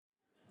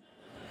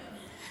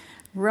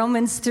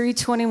Romans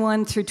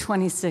 3:21 through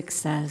 26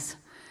 says,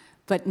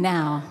 "But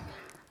now,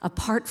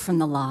 apart from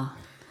the law,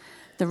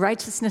 the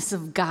righteousness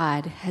of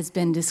God has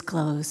been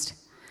disclosed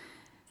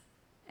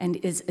and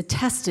is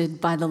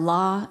attested by the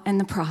law and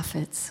the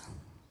prophets.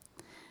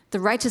 The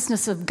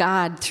righteousness of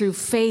God through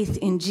faith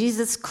in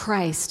Jesus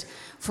Christ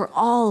for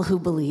all who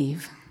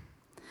believe.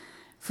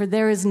 For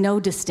there is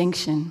no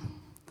distinction,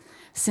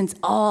 since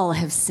all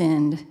have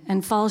sinned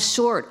and fall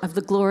short of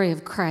the glory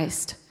of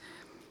Christ.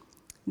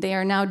 They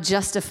are now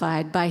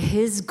justified by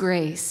his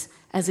grace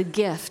as a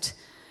gift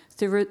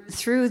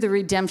through the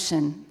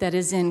redemption that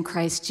is in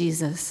Christ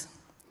Jesus,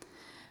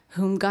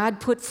 whom God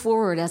put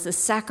forward as a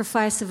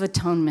sacrifice of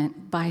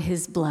atonement by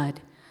his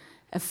blood,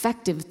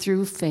 effective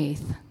through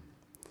faith.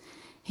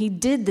 He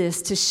did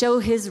this to show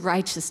his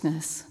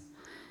righteousness,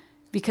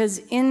 because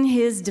in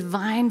his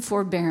divine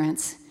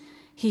forbearance,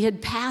 he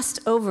had passed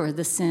over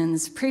the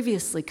sins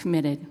previously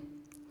committed.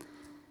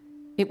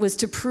 It was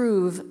to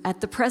prove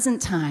at the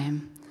present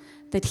time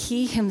that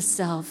he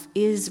himself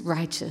is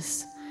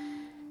righteous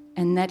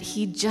and that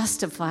he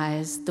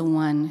justifies the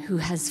one who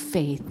has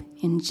faith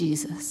in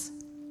Jesus."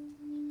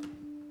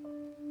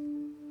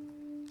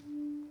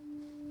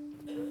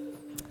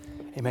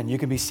 Amen. You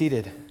can be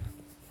seated.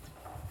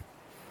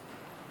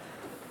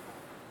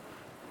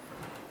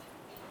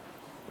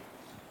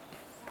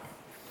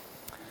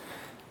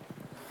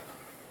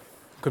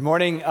 Good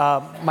morning.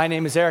 My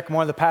name is Eric. I'm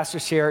one of the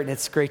pastors here, and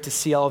it's great to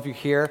see all of you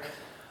here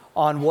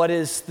on what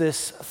is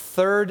this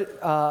third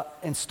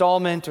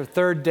installment or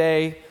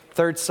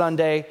third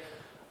Sunday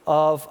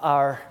of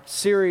our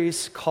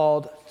series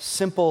called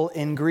Simple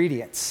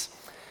Ingredients.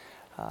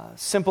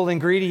 Simple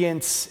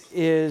Ingredients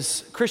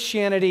is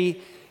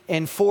Christianity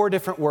in 4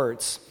 different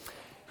words.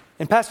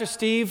 And Pastor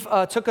Steve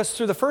took us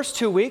through the first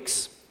 2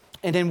 weeks,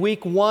 and in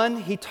week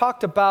 1, he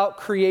talked about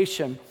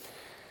creation.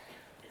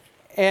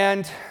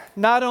 And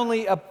not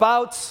only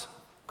about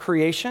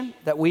creation,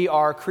 that we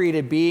are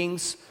created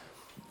beings,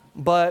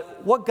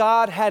 but what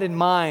God had in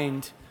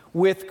mind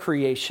with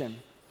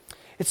creation.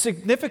 It's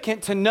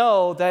significant to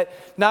know that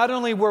not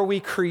only were we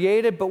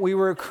created, but we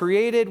were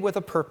created with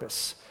a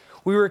purpose.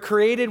 We were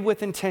created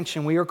with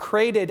intention. We were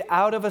created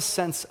out of a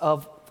sense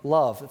of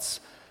love. It's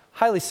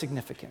highly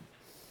significant.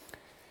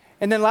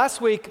 And then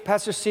last week,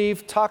 Pastor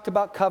Steve talked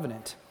about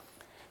covenant.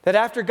 That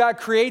after God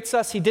creates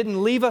us, he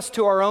didn't leave us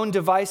to our own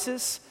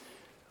devices,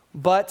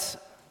 but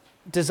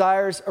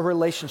desires a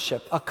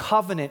relationship, a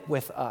covenant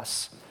with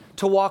us,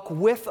 to walk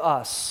with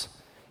us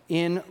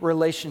in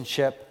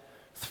relationship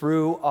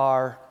through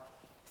our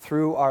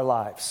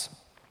lives.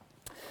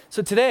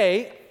 So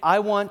today, I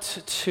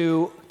want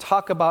to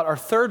talk about our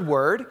third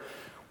word,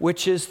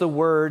 which is the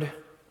word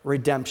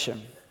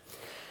redemption.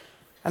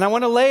 And I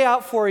want to lay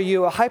out for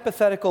you a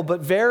hypothetical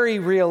but very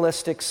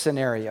realistic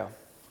scenario.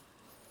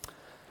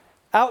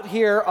 Out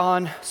here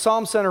on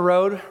Psalm Center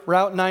Road,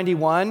 Route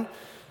 91,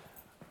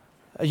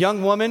 a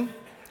young woman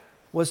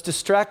was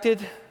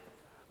distracted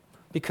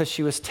because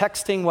she was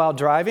texting while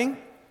driving,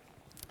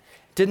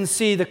 didn't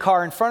see the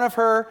car in front of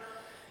her,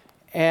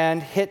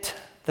 and hit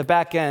the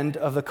back end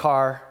of the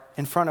car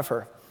in front of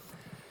her.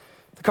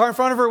 The car in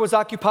front of her was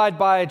occupied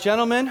by a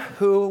gentleman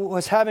who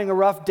was having a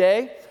rough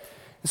day.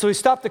 And so he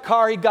stopped the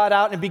car, he got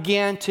out and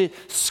began to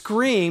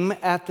scream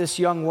at this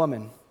young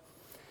woman.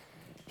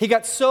 He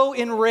got so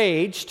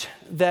enraged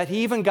that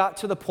he even got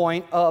to the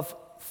point of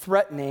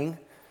threatening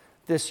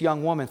this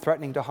young woman,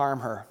 threatening to harm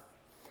her.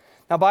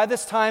 Now, by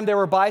this time, there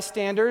were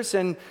bystanders,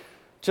 and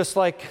just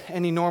like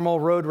any normal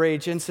road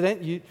rage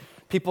incident,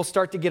 people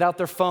start to get out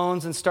their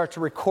phones and start to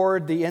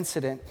record the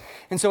incident.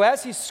 And so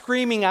as he's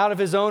screaming out of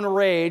his own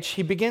rage,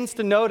 he begins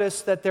to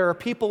notice that there are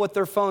people with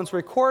their phones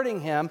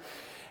recording him,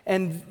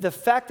 and the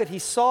fact that he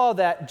saw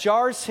that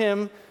jars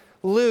him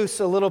loose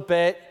a little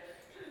bit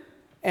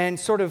and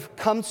sort of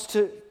comes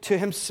to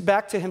him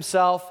back to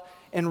himself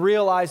and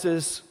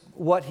realizes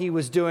what he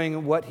was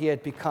doing, what he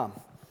had become.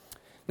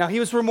 Now, he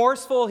was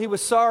remorseful, he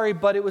was sorry,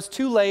 but it was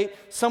too late.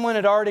 Someone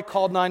had already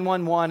called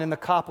 911, and the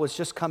cop was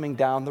just coming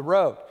down the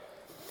road.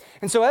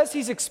 And so as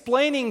he's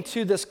explaining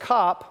to this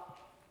cop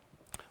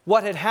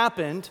what had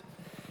happened,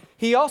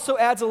 he also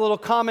adds a little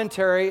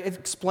commentary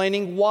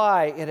explaining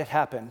why it had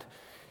happened.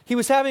 He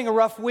was having a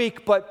rough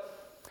week,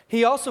 but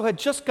he also had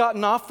just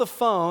gotten off the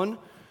phone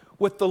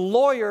with the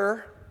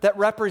lawyer that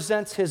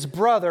represents his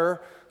brother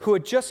who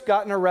had just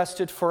gotten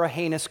arrested for a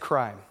heinous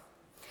crime.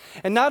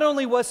 And not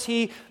only was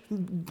he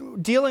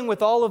dealing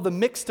with all of the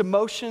mixed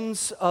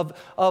emotions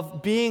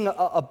of being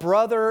a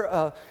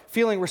brother,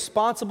 feeling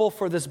responsible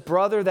for this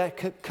brother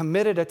that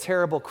committed a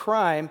terrible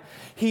crime,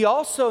 he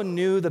also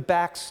knew the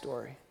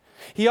backstory.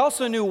 He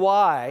also knew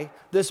why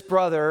this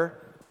brother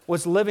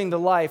was living the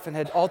life and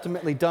had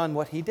ultimately done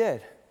what he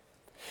did.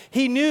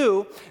 He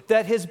knew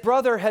that his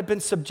brother had been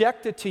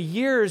subjected to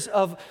years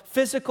of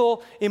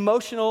physical,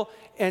 emotional,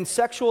 and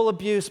sexual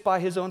abuse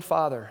by his own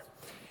father.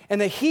 And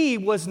that he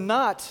was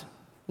not,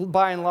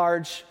 by and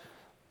large,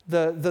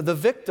 the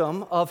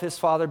victim of his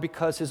father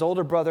because his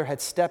older brother had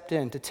stepped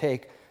in to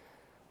take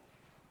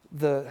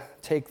the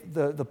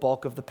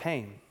bulk of the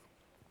pain.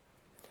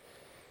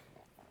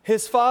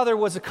 His father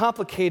was a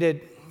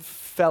complicated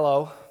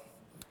fellow,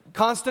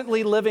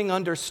 constantly living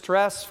under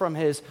stress from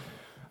his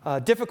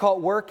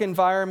difficult work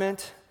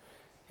environment.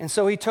 And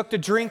so he took to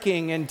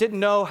drinking and didn't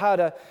know how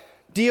to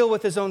deal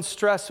with his own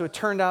stress, so it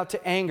turned out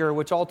to anger,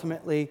 which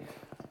ultimately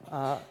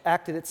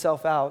acted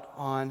itself out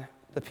on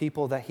the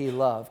people that he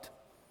loved.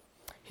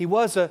 He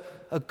was a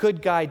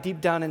good guy deep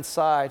down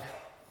inside,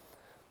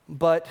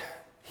 but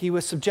he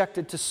was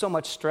subjected to so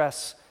much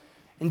stress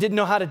and didn't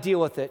know how to deal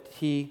with it.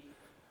 He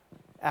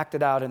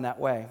acted out in that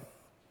way.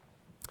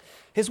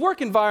 His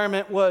work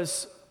environment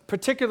was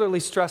particularly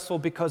stressful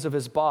because of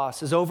his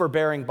boss, his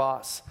overbearing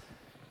boss.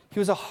 He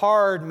was a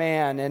hard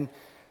man and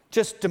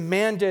just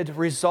demanded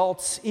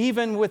results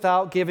even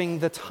without giving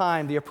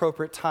the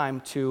appropriate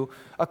time to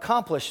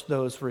accomplish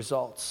those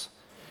results.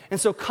 And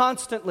so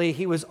constantly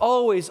he was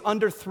always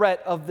under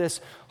threat of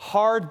this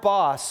hard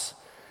boss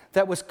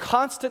that was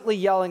constantly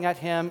yelling at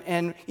him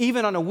and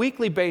even on a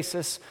weekly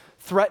basis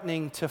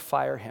threatening to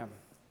fire him.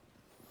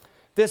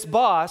 This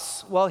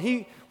boss, well,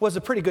 he was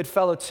a pretty good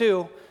fellow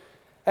too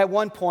at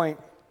one point,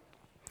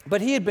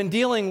 but he had been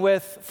dealing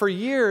for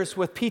years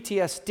with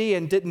PTSD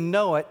and didn't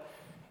know it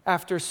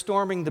after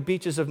storming the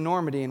beaches of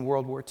Normandy in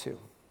World War II.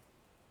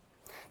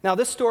 Now,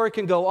 this story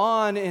can go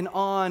on and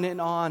on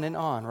and on and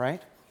on,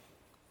 right?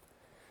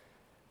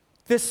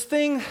 This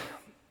thing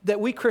that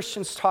we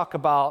Christians talk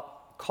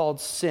about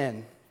called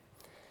sin,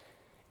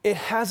 it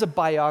has a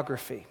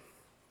biography.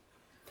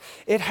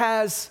 It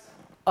has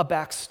a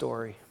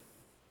backstory.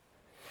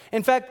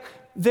 In fact,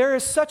 there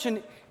is such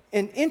an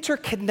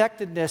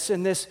interconnectedness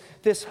in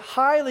this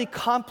highly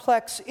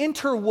complex,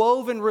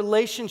 interwoven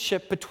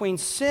relationship between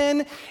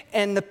sin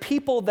and the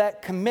people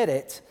that commit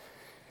it,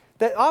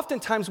 that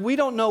oftentimes we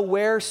don't know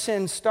where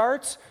sin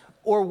starts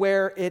or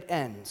where it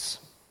ends.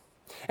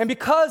 And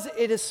because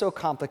it is so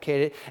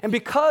complicated, and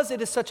because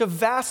it is such a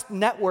vast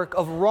network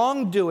of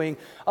wrongdoing,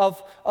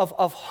 of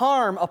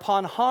harm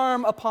upon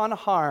harm upon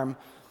harm,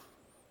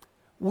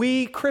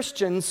 we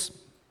Christians,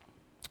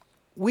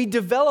 we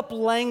develop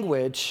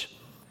language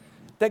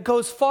that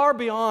goes far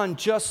beyond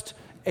just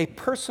a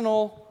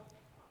personal,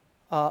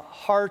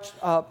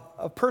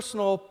 a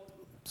personal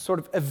sort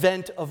of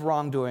event of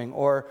wrongdoing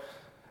or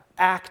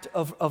act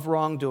of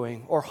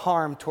wrongdoing or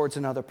harm towards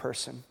another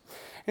person.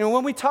 You know,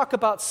 when we talk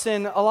about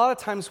sin, a lot of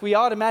times we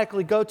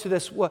automatically go to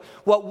this,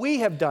 what we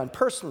have done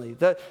personally,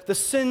 the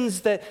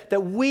sins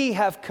that we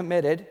have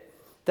committed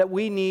that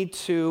we need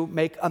to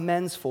make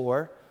amends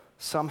for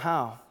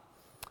somehow.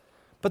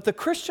 But the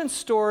Christian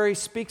story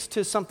speaks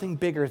to something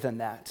bigger than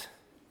that.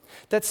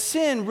 That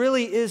sin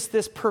really is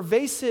this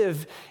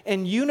pervasive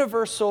and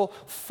universal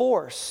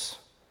force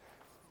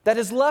that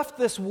has left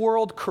this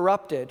world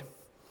corrupted,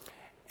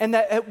 and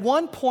that at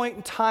one point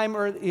in time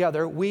or the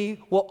other,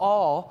 we will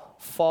all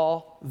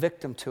fall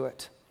victim to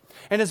it.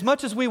 And as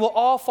much as we will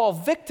all fall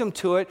victim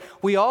to it,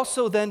 we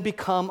also then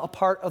become a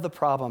part of the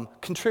problem,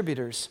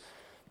 contributors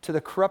to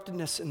the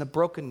corruptedness and the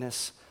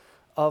brokenness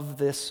of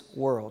this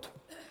world.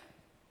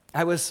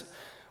 I was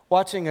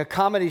watching a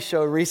comedy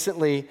show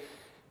recently,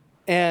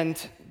 and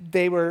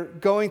they were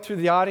going through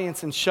the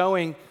audience and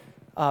showing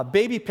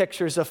baby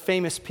pictures of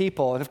famous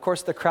people. And of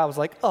course, the crowd was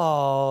like,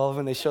 oh,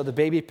 when they showed the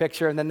baby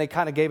picture. And then they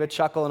kind of gave a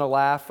chuckle and a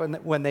laugh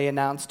when they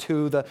announced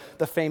who the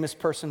famous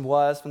person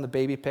was from the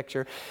baby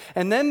picture.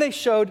 And then they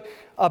showed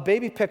a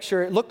baby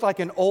picture. It looked like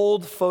an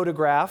old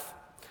photograph,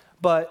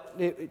 but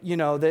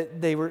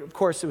they were, of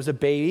course, it was a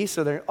baby.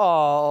 So they're,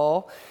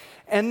 oh.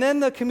 And then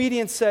the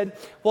comedian said,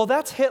 well,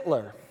 that's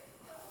Hitler.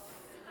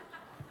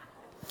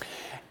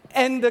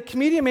 And the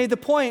comedian made the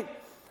point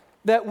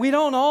that we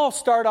don't all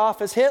start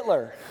off as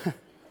Hitler.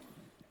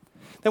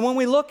 That when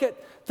we look at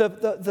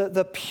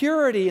the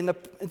purity and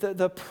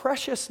the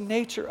precious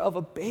nature of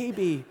a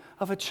baby,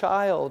 of a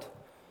child,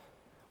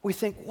 we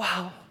think,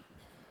 wow,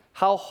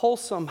 how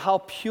wholesome,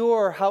 how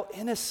pure, how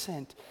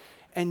innocent.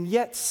 And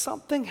yet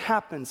something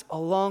happens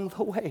along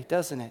the way,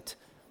 doesn't it?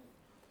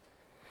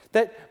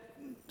 That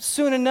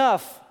soon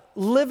enough,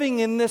 living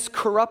in this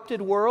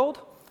corrupted world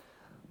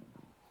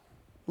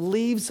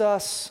leaves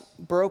us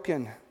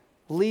broken,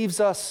 leaves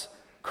us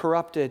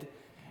corrupted,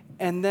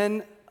 and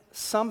then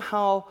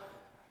somehow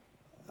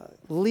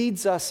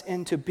leads us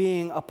into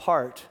being a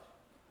part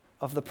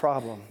of the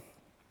problem.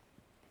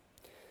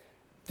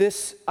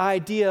 This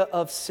idea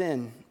of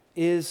sin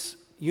is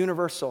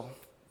universal.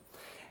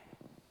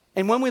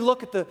 And when we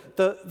look at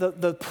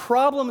the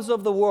problems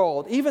of the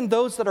world, even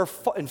those that are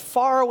in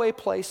faraway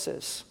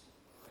places,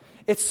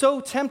 it's so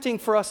tempting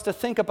for us to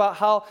think about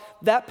how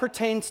that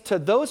pertains to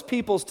those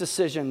people's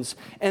decisions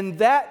and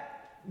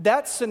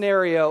that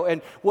scenario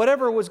and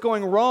whatever was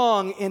going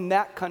wrong in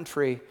that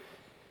country.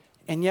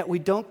 And yet we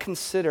don't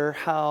consider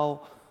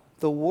how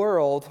the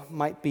world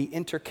might be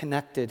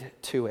interconnected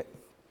to it.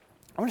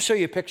 I want to show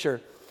you a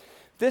picture.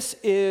 This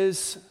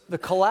is the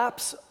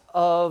collapse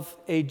of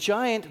a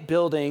giant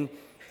building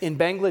in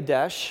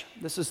Bangladesh.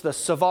 This is the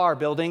Savar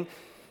building.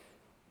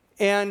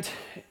 And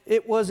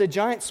it was a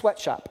giant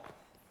sweatshop.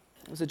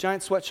 It was a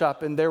giant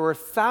sweatshop, and there were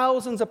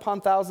thousands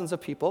upon thousands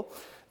of people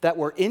that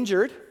were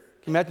injured. Can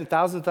you imagine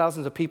thousands and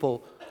thousands of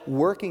people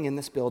working in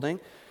this building.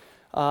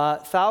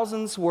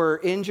 Thousands were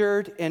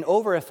injured, and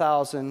over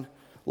 1,000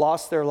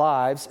 lost their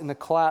lives in the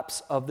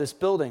collapse of this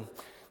building.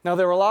 Now,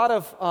 there were a lot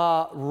of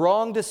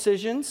wrong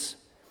decisions.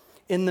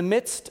 In the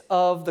midst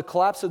of the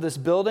collapse of this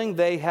building,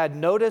 they had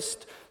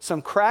noticed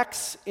some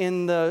cracks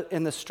in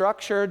the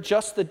structure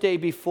just the day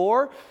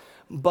before,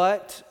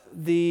 but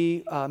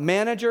the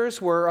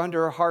managers were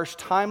under a harsh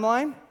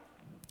timeline,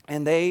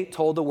 and they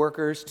told the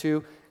workers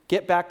to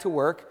get back to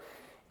work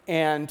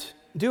and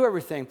do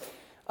everything.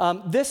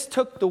 This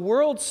took the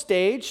world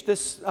stage.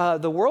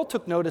 The world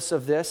took notice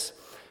of this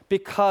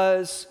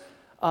because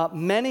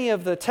many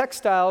of the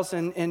textiles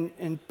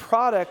and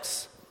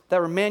products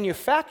that were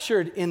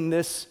manufactured in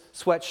this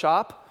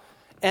sweatshop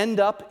end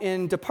up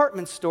in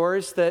department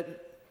stores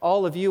that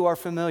all of you are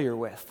familiar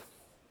with.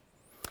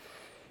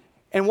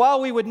 And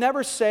while we would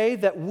never say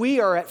that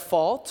we are at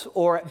fault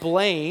or at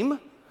blame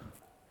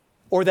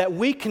or that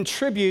we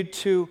contribute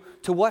to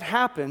what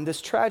happened,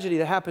 this tragedy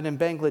that happened in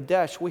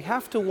Bangladesh, we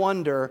have to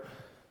wonder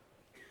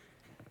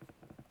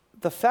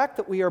the fact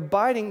that we are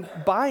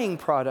buying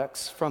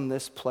products from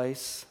this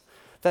place,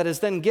 that is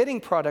then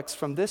getting products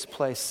from this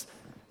place,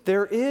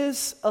 there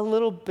is a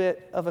little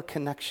bit of a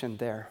connection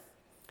there,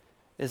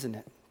 isn't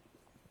it?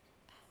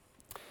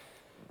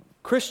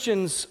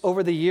 Christians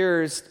over the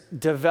years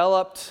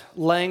developed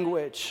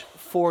language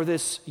for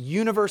this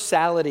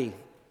universality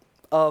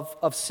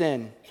of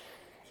sin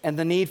and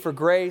the need for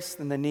grace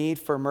and the need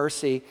for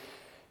mercy.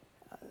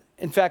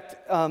 In fact,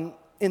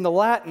 in the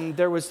Latin,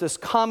 there was this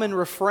common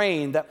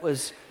refrain that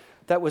was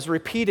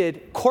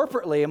repeated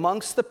corporately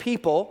amongst the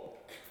people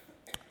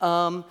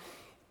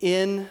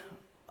in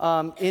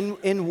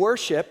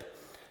worship,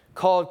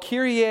 called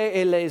Kyrie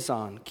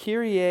eleison.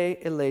 Kyrie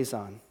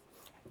eleison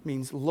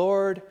means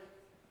Lord,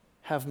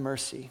 have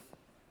mercy.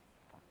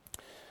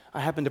 I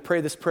happened to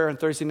pray this prayer on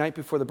Thursday night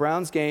before the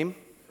Browns game.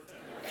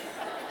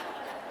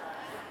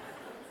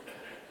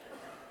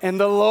 And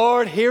the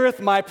Lord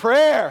heareth my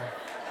prayer.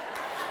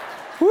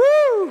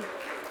 Woo!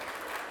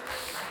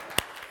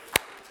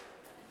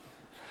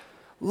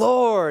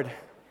 Lord,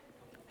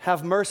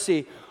 have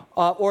mercy.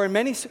 Or in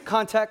many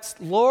contexts,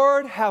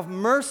 Lord, have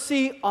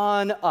mercy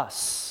on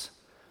us.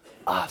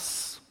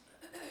 Us.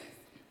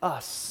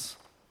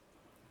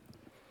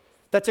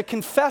 That to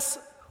confess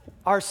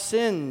our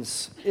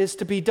sins is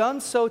to be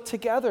done so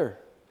together.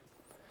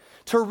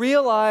 To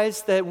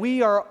realize that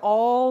we are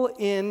all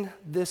in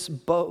this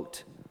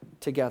boat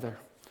together.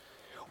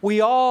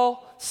 We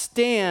all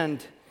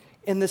stand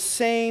in the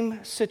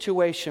same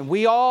situation.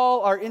 We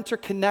all are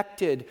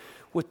interconnected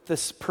with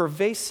this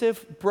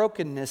pervasive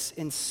brokenness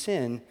and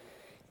sin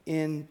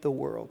in the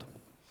world.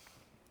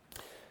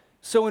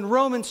 So in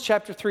Romans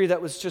chapter 3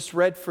 that was just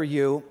read for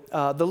you,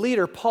 the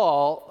leader,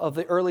 Paul, of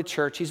the early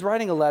church, he's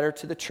writing a letter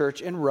to the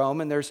church in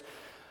Rome, and there's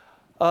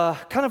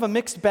kind of a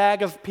mixed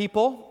bag of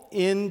people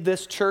in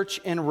this church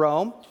in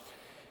Rome.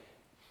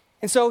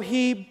 And so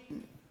he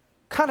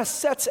kind of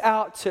sets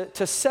out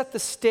to set the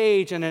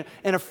stage and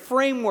a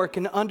framework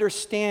and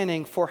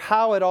understanding for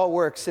how it all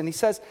works. And he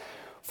says,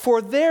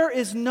 "For there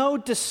is no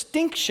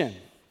distinction,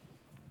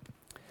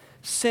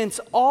 since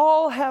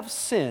all have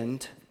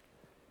sinned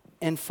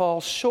and fall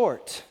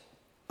short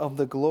of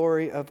the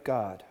glory of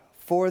God.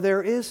 For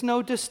there is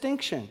no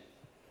distinction,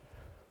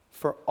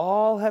 for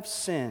all have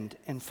sinned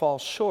and fall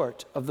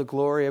short of the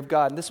glory of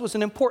God." And this was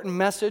an important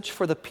message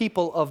for the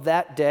people of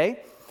that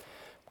day,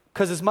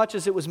 because as much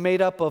as it was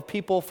made up of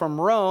people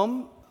from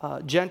Rome,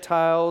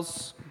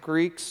 Gentiles,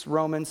 Greeks,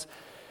 Romans,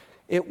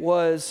 it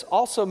was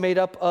also made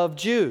up of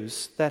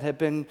Jews that had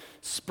been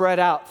spread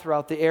out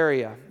throughout the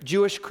area,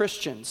 Jewish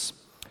Christians.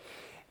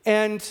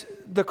 And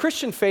the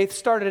Christian faith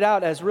started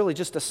out as really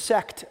just a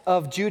sect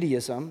of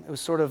Judaism. It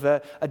was sort of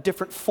a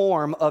different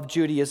form of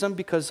Judaism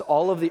because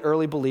all of the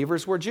early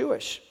believers were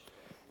Jewish.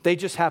 They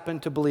just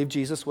happened to believe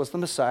Jesus was the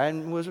Messiah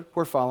and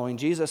were following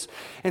Jesus.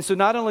 And so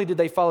not only did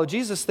they follow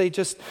Jesus, they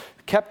just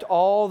kept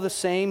all the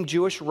same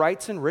Jewish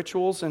rites and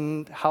rituals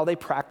and how they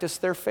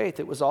practiced their faith.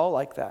 It was all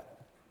like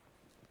that.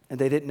 And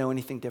they didn't know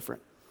anything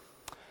different.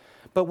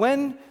 But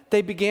when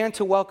they began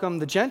to welcome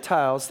the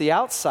Gentiles, the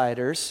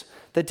outsiders,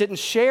 that didn't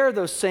share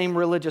those same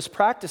religious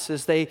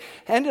practices, they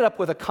ended up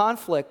with a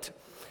conflict.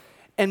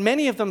 And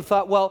many of them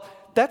thought, well,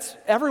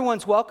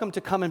 everyone's welcome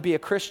to come and be a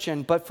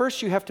Christian, but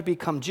first you have to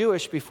become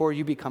Jewish before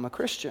you become a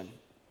Christian.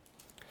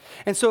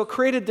 And so it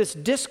created this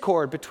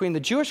discord between the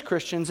Jewish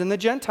Christians and the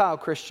Gentile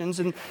Christians.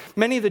 And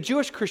many of the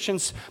Jewish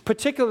Christians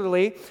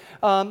particularly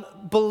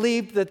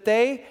believed that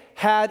they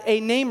had a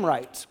name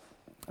right,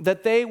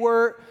 that they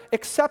were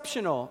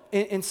exceptional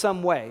in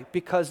some way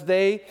because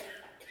they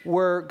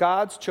were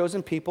God's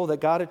chosen people that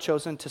God had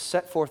chosen to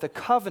set forth a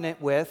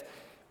covenant with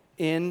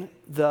in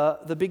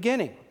the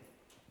beginning.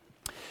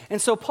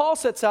 And so Paul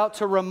sets out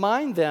to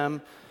remind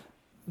them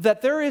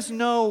that there is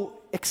no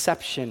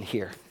exception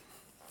here.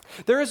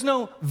 There is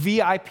no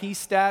VIP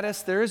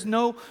status. There is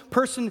no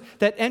person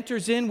that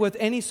enters in with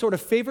any sort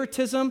of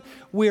favoritism.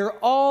 We're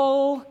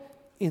all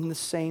in the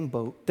same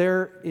boat.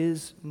 There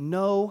is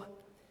no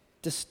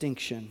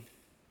distinction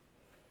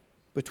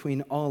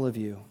between all of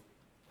you.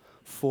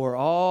 For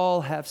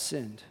all have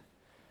sinned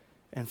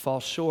and fall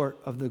short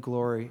of the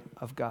glory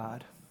of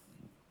God.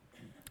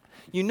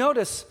 You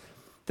notice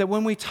that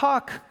when we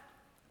talk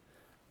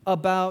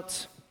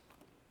about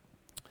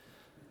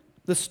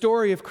the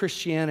story of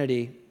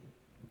Christianity,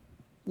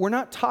 we're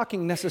not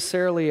talking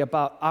necessarily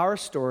about our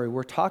story.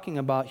 We're talking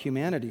about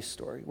humanity's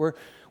story.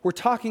 We're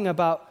talking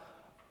about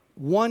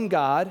one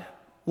God,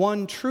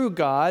 one true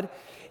God,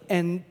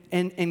 and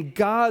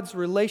God's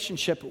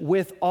relationship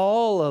with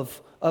all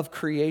of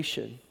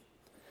creation.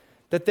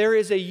 That there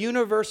is a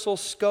universal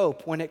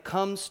scope when it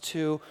comes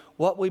to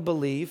what we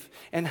believe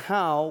and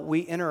how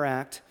we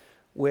interact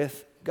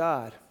with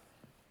God.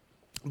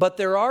 But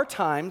there are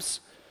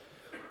times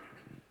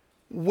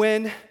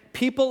when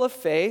people of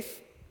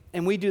faith,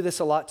 and we do this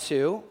a lot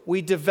too,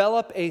 we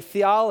develop a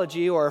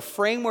theology or a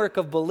framework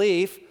of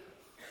belief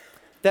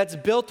that's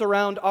built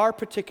around our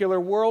particular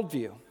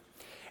worldview.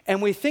 And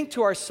we think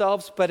to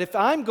ourselves, but if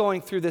I'm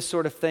going through this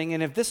sort of thing,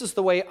 and if this is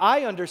the way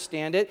I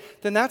understand it,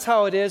 then that's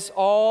how it is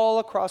all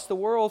across the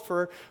world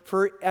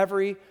for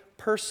every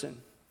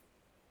person.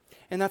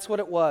 And that's what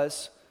it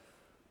was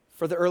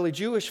for the early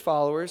Jewish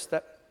followers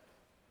that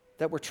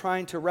were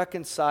trying to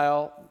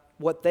reconcile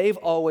what they've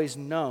always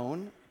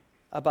known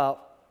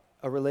about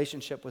a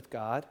relationship with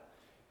God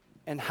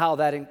and how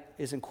that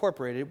is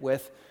incorporated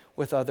with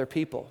other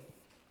people.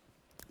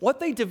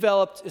 What they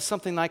developed is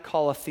something I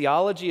call a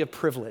theology of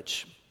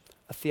privilege.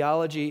 A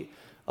theology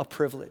of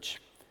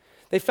privilege.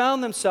 They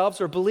found themselves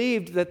or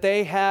believed that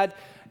they had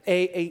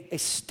a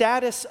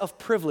status of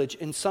privilege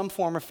in some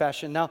form or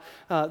fashion. Now,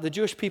 the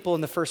Jewish people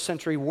in the first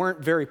century weren't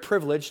very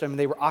privileged. I mean,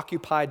 they were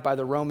occupied by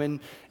the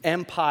Roman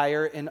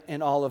Empire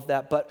and all of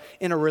that. But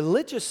in a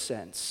religious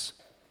sense,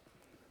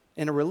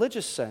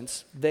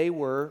 they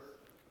were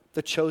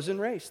the chosen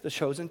race, the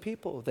chosen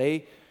people.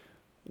 They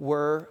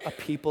were a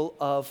people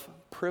of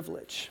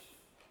privilege.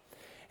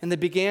 And they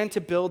began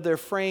to build their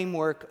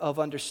framework of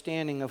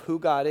understanding of who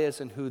God is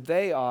and who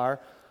they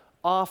are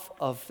off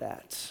of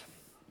that.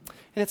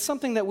 And it's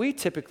something that we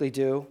typically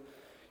do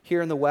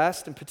here in the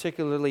West, and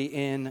particularly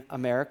in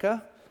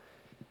America,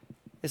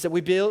 is that we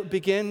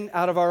begin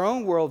out of our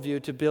own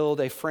worldview to build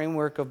a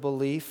framework of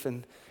belief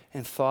and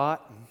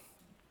thought, and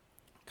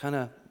kind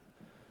of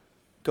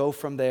go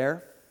from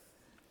there.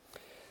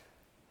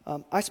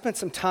 I spent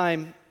some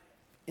time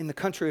in the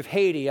country of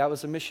Haiti. I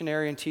was a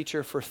missionary and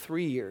teacher for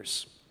 3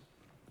 years.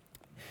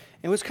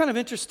 It was kind of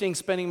interesting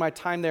spending my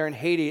time there in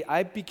Haiti.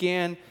 I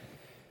began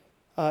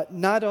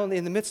not only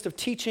in the midst of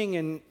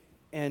teaching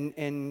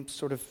and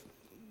sort of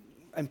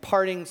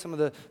imparting some of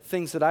the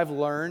things that I've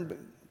learned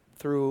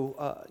through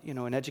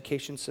an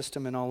education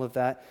system and all of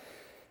that.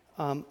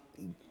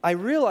 I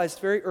realized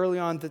very early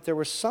on that there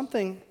was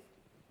something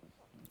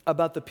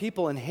about the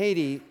people in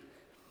Haiti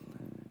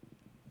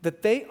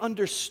that they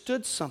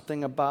understood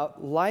something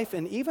about life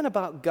and even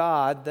about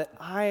God that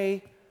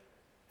I,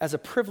 as a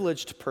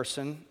privileged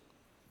person,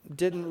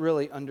 didn't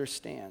really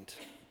understand.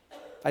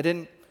 I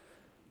didn't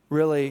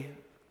really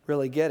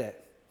get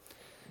it.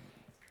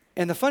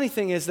 And the funny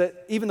thing is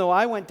that even though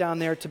I went down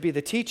there to be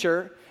the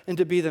teacher and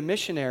to be the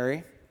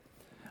missionary,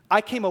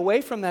 I came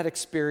away from that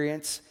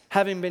experience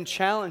having been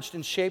challenged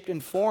and shaped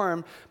and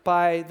formed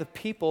by the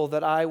people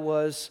that I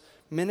was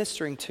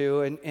ministering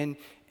to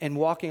and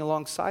walking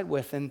alongside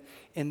with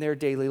in their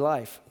daily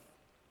life.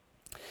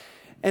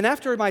 And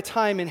after my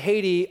time in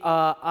Haiti,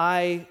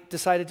 I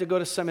decided to go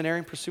to seminary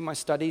and pursue my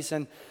studies.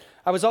 And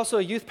I was also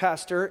a youth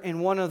pastor in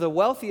one of the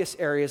wealthiest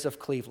areas of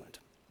Cleveland.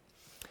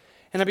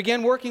 And I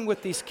began working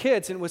with these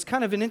kids, and it was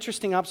kind of an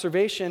interesting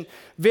observation.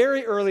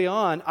 Very early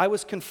on, I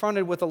was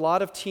confronted with a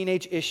lot of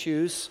teenage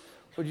issues,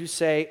 would you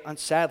say,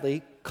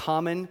 sadly,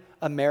 common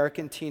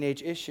American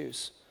teenage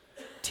issues.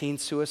 Teen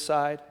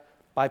suicide,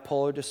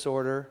 bipolar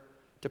disorder,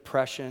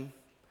 depression,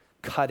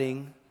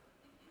 cutting.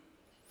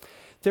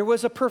 There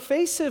was a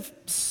pervasive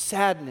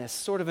sadness,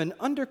 sort of an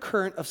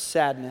undercurrent of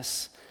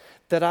sadness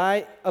that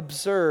I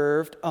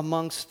observed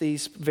amongst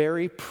these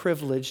very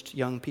privileged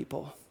young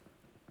people.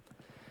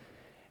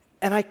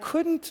 And I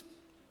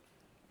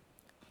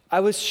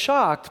was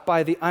shocked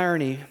by the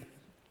irony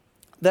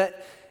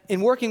that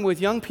in working with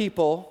young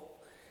people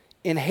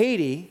in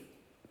Haiti,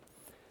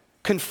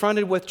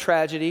 confronted with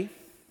tragedy,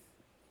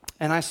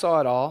 and I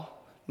saw it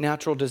all,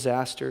 natural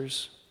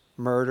disasters,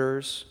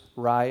 murders,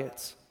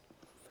 riots,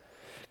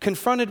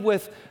 confronted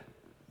with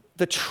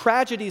the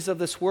tragedies of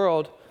this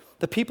world,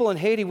 the people in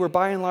Haiti were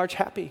by and large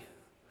happy.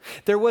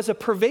 There was a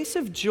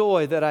pervasive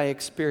joy that I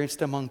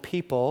experienced among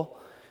people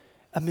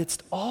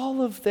amidst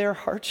all of their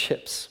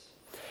hardships.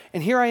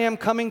 And here I am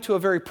coming to a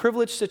very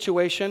privileged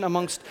situation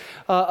amongst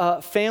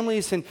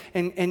families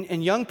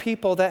and young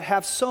people that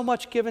have so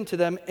much given to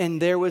them,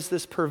 and there was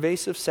this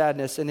pervasive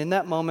sadness. And in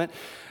that moment,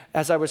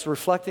 as I was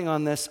reflecting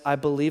on this, I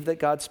believe that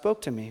God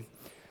spoke to me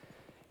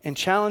and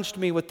challenged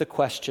me with the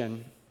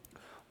question,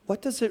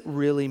 what does it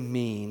really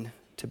mean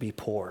to be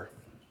poor?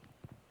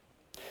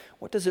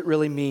 What does it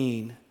really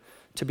mean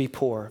to be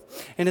poor?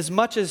 And as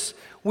much as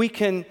we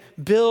can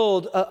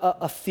build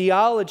a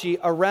theology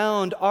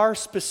around our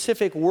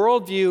specific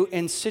worldview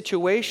and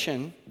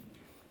situation,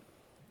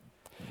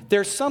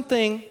 there's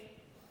something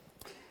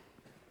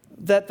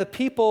that the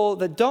people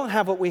that don't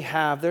have what we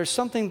have, there's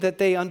something that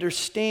they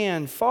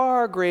understand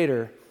far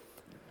greater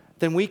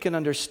than we can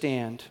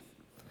understand.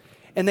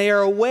 And they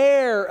are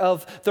aware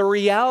of the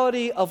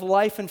reality of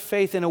life and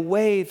faith in a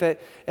way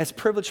that, as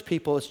privileged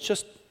people, is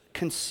just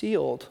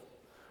concealed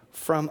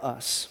from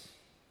us.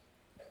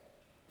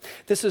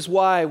 This is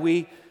why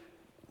we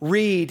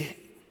read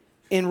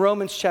in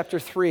Romans chapter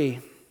 3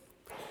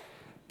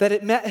 that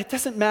it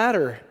doesn't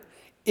matter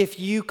if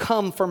you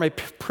come from a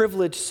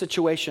privileged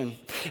situation.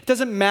 It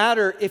doesn't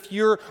matter if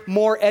you're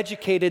more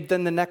educated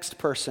than the next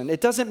person.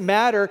 It doesn't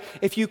matter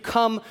if you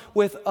come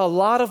with a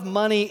lot of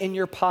money in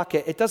your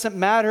pocket. It doesn't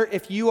matter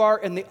if you are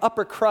in the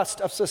upper crust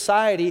of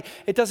society.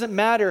 It doesn't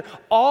matter.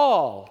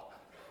 All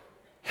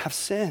have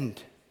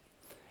sinned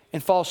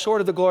and fall short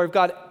of the glory of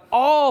God.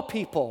 All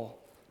people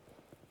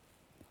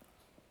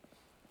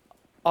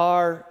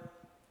are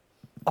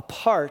a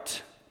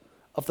part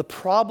of the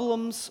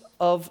problems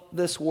of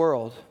this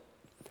world.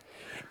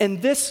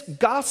 And this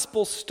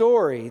gospel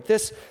story,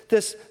 this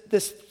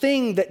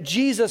thing that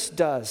Jesus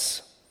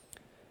does,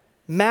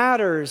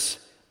 matters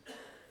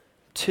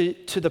to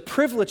the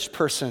privileged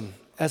person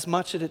as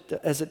much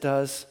as it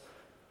does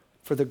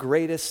for the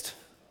greatest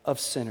of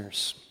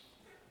sinners.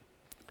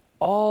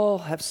 All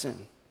have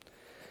sinned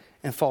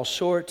and fall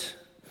short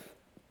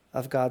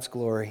of God's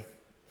glory.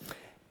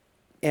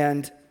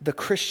 And the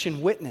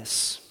Christian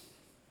witness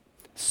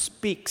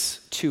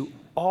speaks to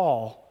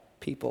all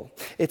people.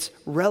 It's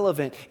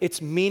relevant,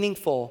 it's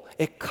meaningful,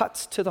 it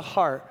cuts to the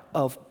heart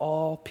of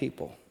all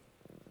people.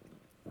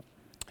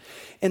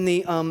 In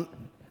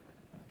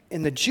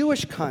the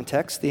Jewish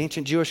context, the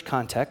ancient Jewish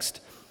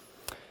context,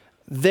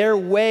 their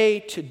way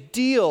to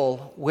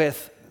deal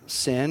with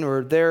sin,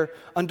 or their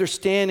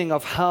understanding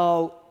of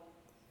how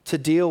to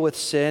deal with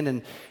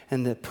sin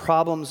and the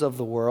problems of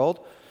the world,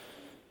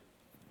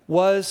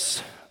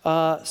 was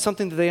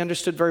something that they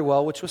understood very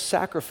well, which was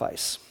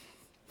sacrifice.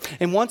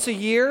 And once a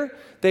year,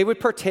 they would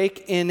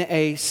partake in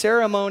a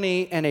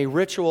ceremony and a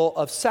ritual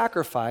of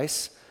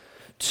sacrifice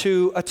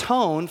to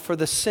atone for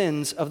the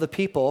sins of the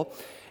people.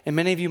 And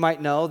many of you might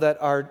know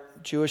that our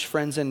Jewish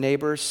friends and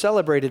neighbors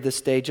celebrated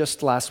this day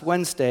just last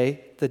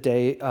Wednesday,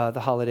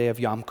 the holiday of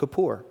Yom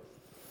Kippur.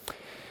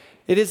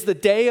 It is the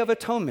Day of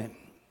Atonement.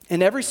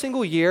 And every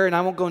single year, and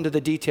I won't go into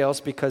the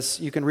details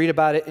because you can read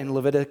about it in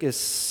Leviticus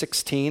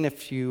 16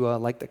 if you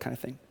like that kind of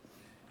thing.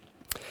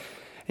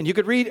 And you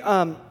could read,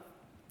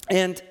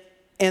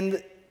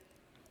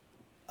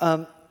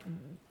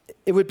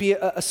 it would be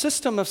a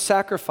system of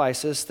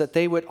sacrifices that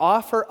they would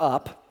offer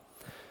up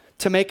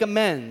to make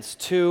amends,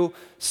 to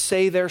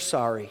say they're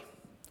sorry.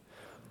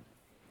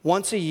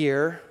 Once a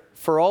year,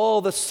 for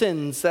all the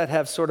sins that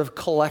have sort of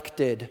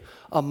collected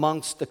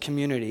amongst the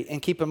community.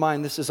 And keep in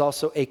mind, this is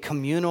also a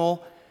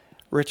communal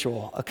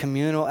ritual, a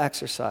communal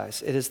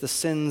exercise. It is the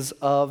sins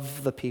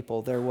of the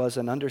people. There was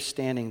an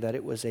understanding that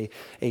it was a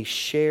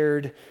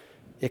shared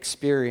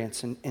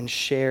experience and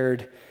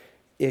shared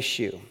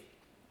issue.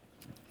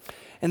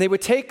 And they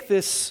would take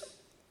this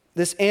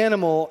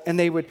animal and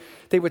they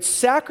would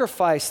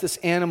sacrifice this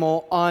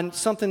animal on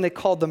something they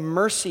called the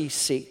mercy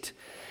seat.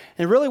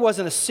 And it really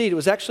wasn't a seat, it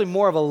was actually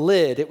more of a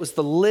lid. It was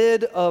the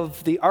lid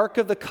of the Ark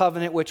of the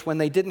Covenant, which when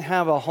they didn't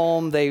have a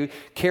home, they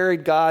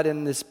carried God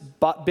in this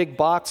big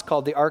box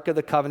called the Ark of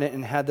the Covenant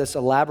and had this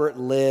elaborate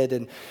lid.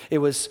 And it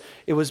was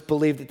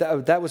believed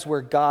that was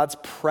where God's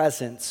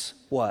presence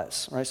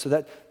was, right? So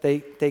that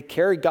they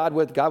carried God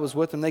was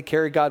with them, they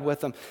carried God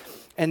with them.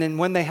 And then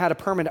when they had a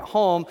permanent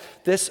home,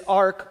 this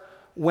ark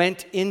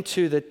went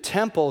into the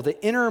temple, the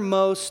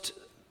innermost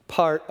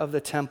part of the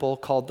temple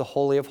called the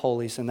Holy of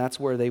Holies, and that's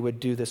where they would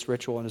do this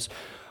ritual. And it was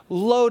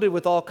loaded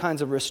with all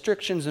kinds of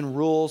restrictions and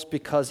rules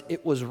because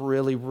it was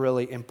really,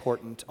 really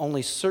important.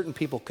 Only certain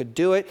people could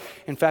do it.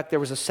 In fact, there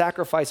was a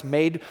sacrifice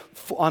made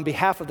on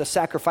behalf of the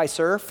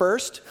sacrificer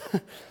first,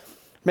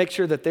 make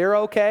sure that they're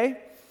okay,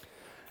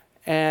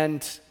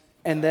 and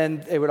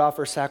then they would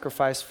offer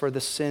sacrifice for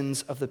the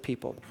sins of the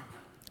people.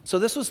 So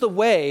this was the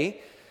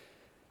way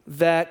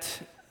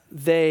that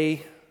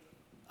they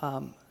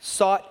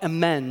sought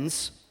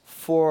amends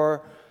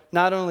for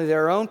not only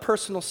their own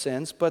personal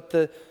sins, but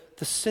the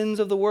sins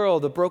of the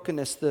world, the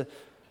brokenness,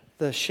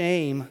 the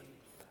shame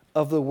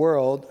of the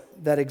world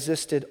that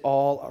existed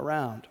all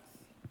around.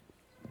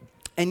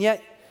 And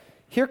yet,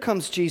 here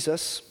comes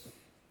Jesus,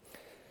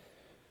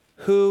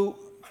 who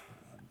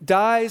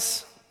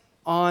dies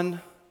on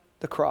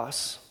the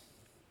cross.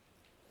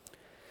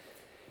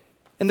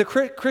 And the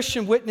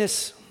Christian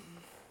witness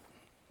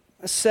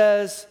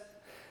says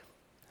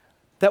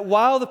that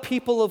while the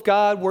people of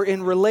God were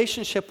in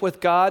relationship with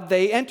God,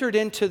 they entered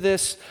into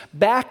this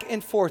back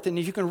and forth. And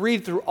you can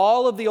read through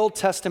all of the Old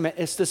Testament,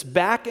 it's this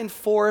back and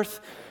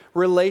forth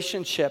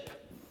relationship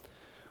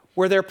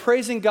where they're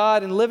praising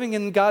God and living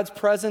in God's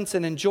presence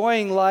and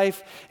enjoying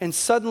life, and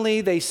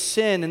suddenly they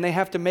sin and they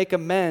have to make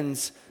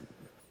amends.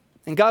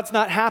 And God's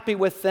not happy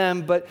with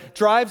them, but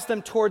drives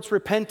them towards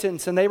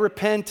repentance, and they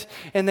repent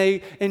and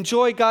they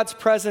enjoy God's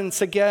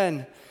presence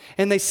again.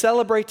 and they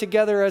celebrate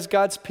together as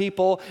God's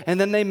people, and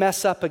then they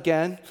mess up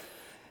again.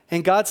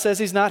 And God says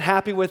he's not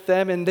happy with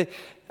them, and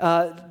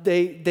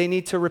they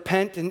need to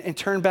repent and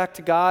turn back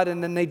to God,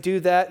 and then they do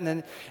that,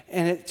 and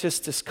it's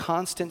just this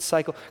constant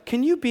cycle.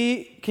 Can you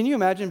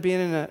imagine being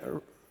in a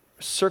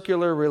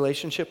circular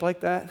relationship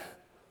like that?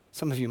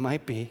 Some of you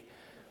might be.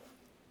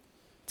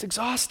 It's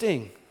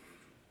exhausting.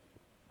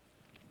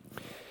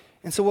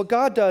 And so what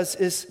God does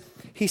is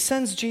he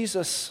sends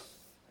Jesus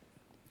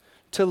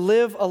to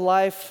live a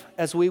life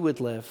as we would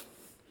live,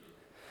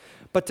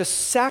 but to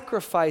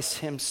sacrifice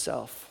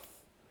himself,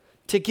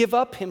 to give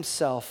up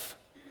himself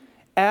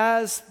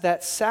as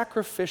that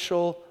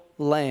sacrificial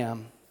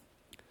lamb,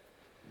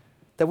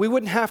 that we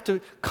wouldn't have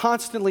to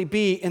constantly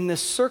be in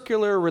this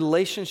circular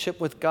relationship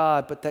with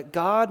God, but that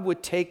God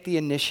would take the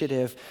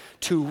initiative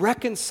to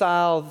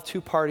reconcile the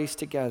two parties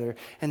together,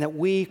 and that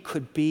we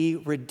could be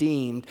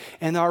redeemed,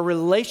 and our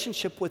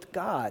relationship with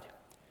God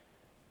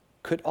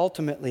could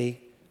ultimately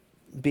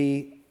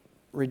be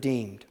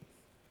redeemed.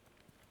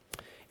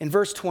 In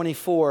verse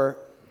 24,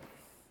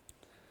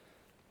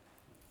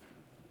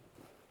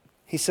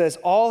 he says,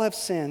 all have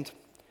sinned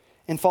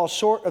and fall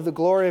short of the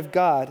glory of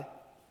God.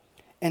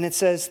 And it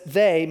says,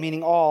 they,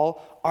 meaning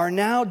all, are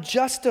now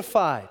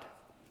justified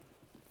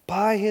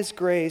by his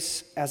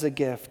grace as a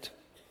gift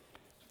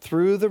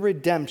through the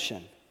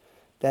redemption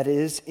that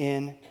is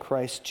in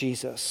Christ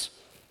Jesus,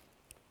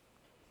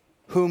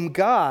 whom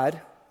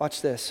God,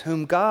 watch this,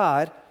 whom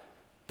God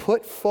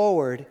put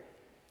forward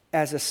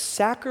as a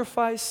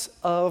sacrifice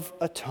of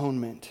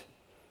atonement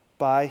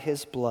by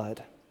his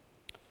blood,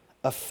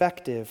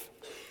 effective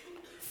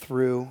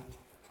through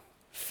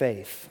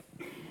faith.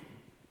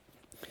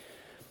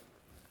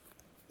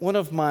 One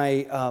of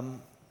my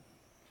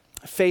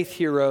faith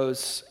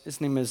heroes, his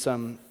name is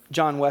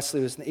John Wesley,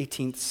 who was an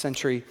 18th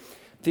century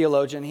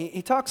theologian.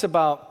 He talks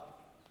about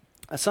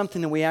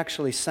something that we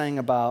actually sang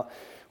about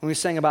when we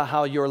sang about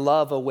how your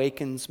love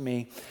awakens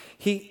me.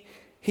 He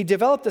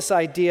developed this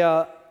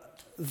idea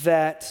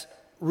that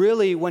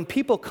really when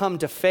people come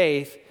to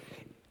faith,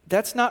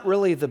 that's not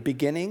really the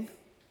beginning.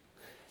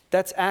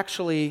 That's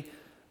actually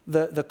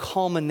the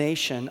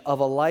culmination of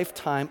a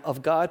lifetime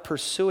of God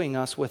pursuing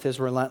us with his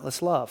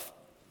relentless love.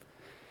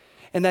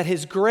 And that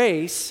his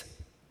grace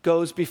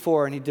goes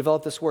before, and he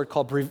developed this word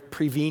called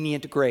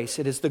prevenient grace.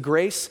 It is the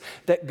grace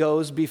that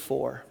goes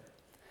before.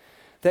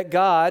 That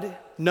God,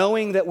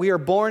 knowing that we are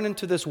born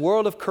into this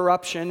world of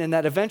corruption and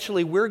that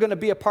eventually we're going to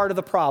be a part of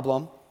the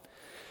problem,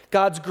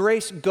 God's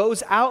grace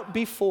goes out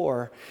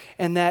before,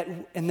 and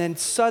then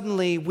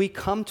suddenly we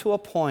come to a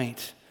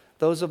point,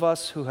 those of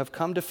us who have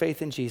come to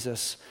faith in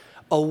Jesus,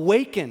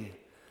 awaken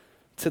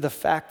to the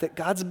fact that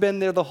God's been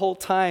there the whole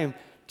time,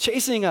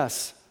 chasing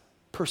us,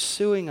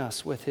 pursuing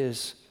us with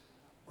his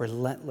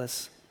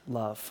relentless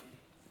love.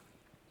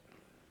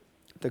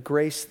 The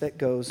grace that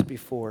goes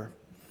before.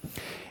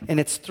 And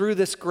it's through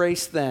this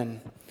grace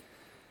then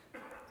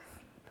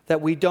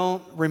that we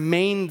don't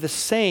remain the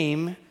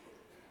same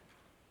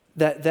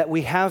that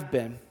we have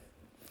been.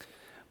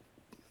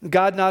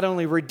 God not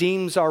only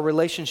redeems our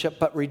relationship,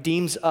 but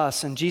redeems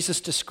us. And Jesus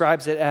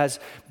describes it as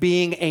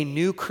being a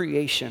new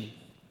creation.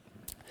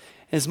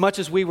 As much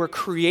as we were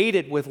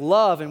created with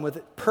love and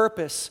with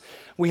purpose,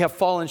 we have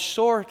fallen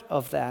short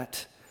of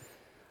that.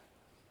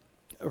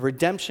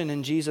 Redemption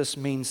in Jesus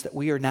means that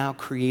we are now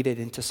created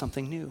into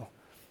something new,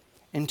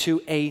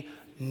 into a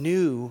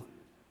new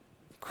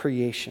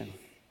creation.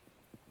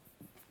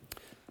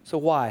 So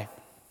why?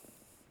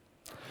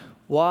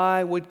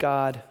 Why would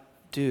God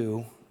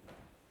do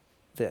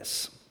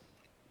this?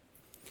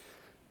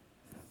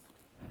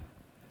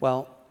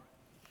 Well,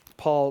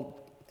 Paul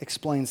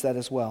explains that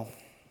as well.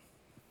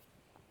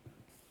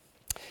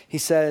 He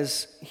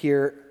says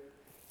here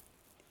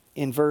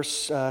in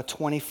verse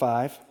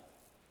 25,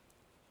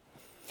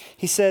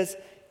 he says,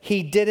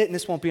 he did it, and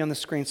this won't be on the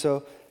screen,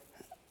 so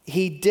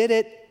he did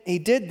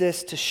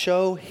this to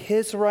show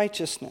his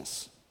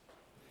righteousness,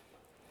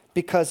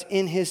 because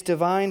in his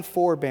divine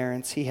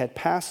forbearance he had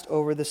passed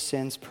over the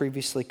sins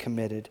previously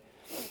committed.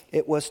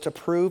 It was to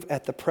prove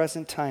at the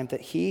present time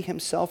that he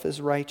himself is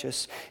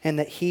righteous and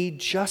that he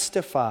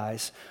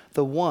justifies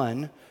the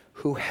one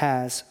who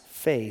has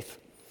faith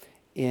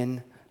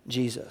in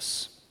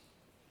Jesus.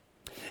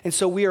 And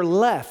so we are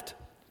left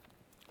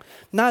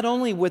not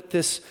only with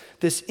this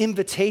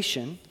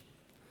invitation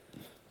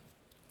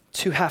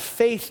to have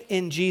faith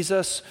in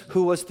Jesus,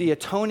 who was the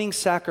atoning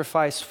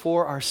sacrifice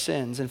for our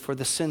sins and for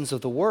the sins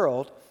of the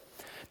world.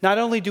 Not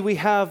only do we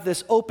have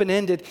this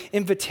open-ended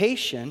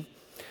invitation,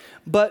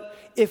 but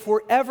if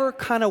we're ever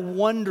kind of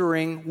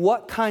wondering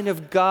what kind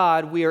of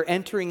God we are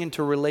entering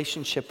into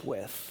relationship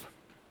with,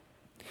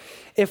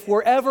 if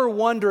we're ever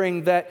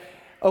wondering that,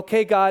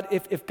 okay, God,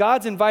 if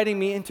God's inviting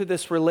me into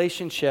this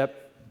relationship,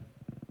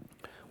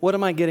 what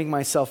am I getting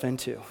myself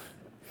into?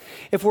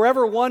 If we're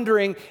ever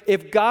wondering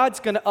if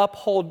God's going to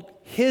uphold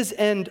his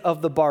end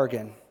of the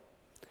bargain,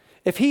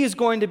 if he is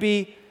going to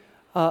be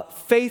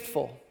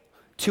faithful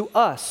to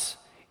us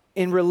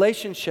in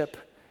relationship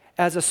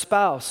as a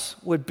spouse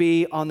would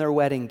be on their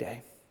wedding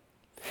day,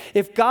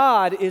 If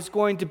God is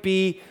going to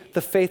be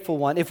the faithful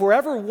one, if we're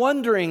ever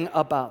wondering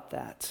about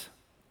that,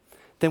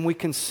 then we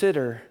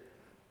consider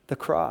the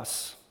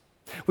cross.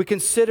 We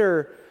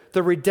consider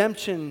the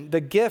redemption,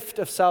 the gift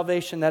of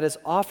salvation that is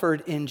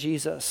offered in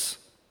Jesus.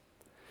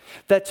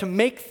 That to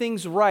make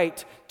things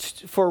right,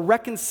 for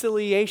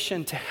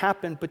reconciliation to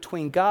happen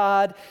between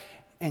God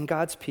and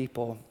God's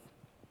people,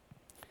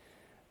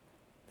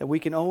 that we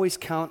can always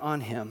count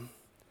on him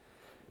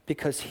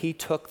because he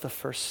took the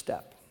first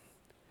step.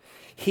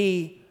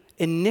 He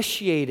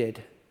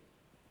initiated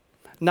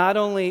not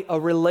only a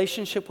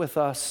relationship with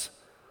us,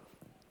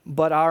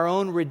 but our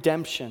own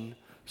redemption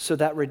so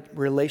that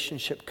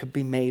relationship could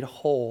be made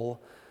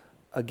whole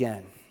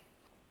again.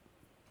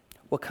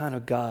 What kind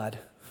of God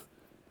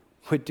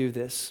would do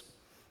this?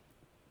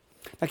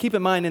 Now keep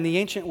in mind, in the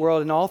ancient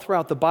world and all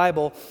throughout the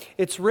Bible,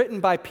 it's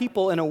written by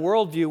people in a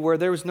worldview where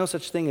there was no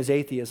such thing as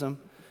atheism.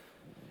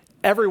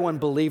 Everyone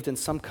believed in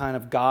some kind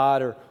of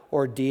God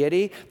or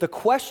deity. The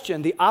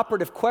question, the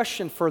operative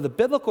question for the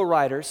biblical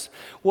writers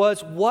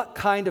was, what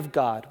kind of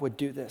God would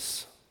do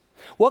this?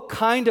 What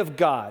kind of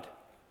God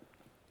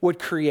would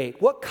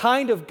create? What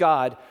kind of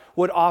God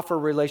would offer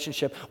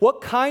relationship?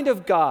 What kind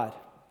of God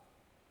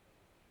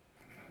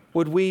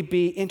would we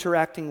be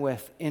interacting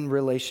with in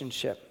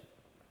relationship?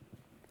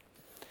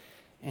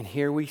 And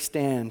here we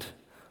stand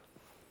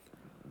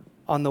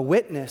on the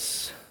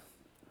witness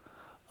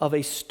of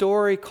a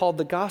story called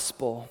the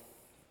gospel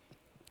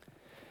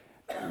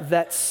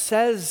that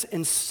says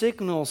and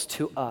signals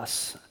to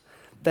us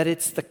that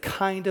it's the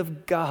kind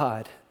of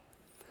God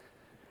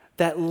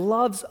that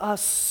loves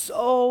us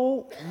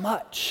so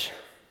much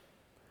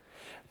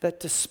that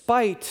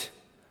despite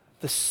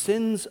the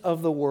sins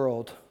of the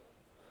world,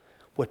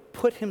 would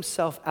put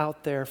himself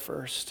out there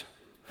first,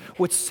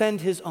 would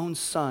send his own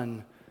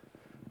son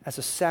as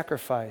a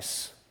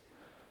sacrifice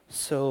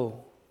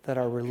so that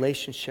our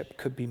relationship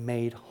could be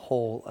made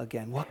whole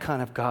again. What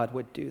kind of God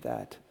would do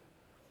that?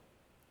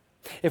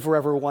 If we're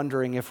ever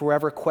wondering, if we're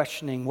ever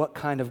questioning what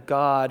kind of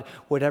God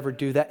would ever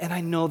do that, and I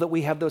know that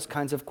we have those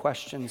kinds of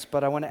questions,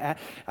 but I want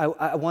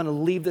to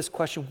leave this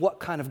question, what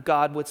kind of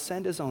God would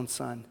send his own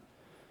son?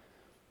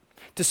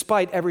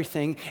 Despite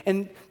everything,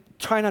 and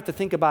try not to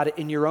think about it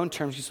in your own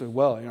terms. You say,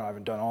 well, I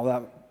haven't done all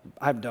that,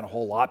 I haven't done a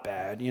whole lot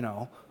bad,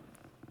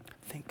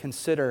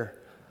 Consider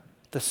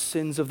the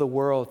sins of the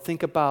world.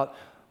 Think about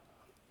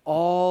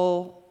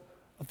all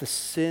of the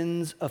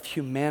sins of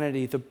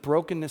humanity, the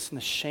brokenness and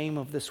the shame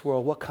of this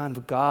world. What kind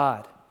of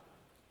God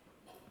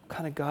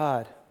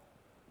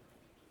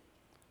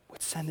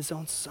would send his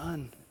own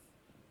son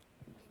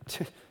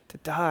to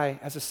die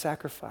as a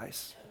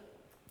sacrifice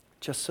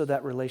just so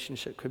that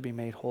relationship could be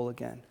made whole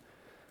again?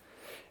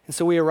 And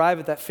so we arrive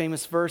at that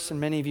famous verse, and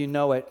many of you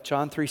know it,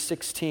 John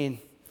 3:16.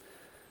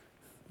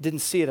 Didn't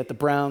see it at the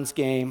Browns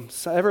game.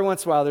 So every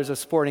once in a while there's a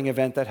sporting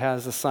event that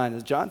has a sign.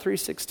 It's John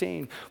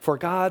 3:16. For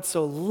God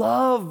so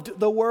loved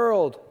the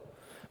world.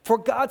 For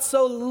God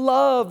so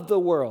loved the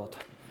world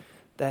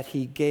that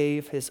he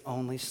gave his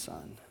only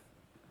son,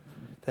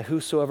 that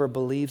whosoever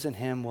believes in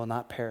him will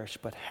not perish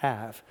but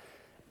have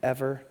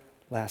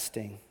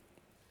everlasting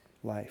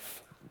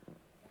life.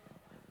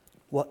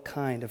 What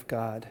kind of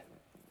God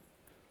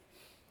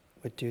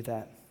would do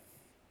that?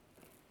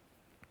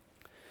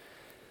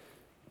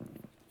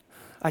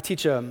 I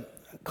teach a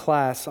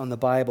class on the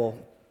Bible,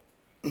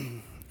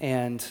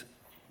 and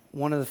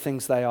one of the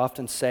things that I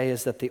often say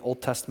is that the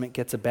Old Testament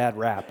gets a bad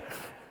rap.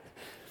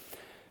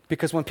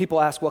 Because when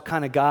people ask what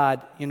kind of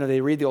God,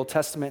 they read the Old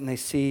Testament and they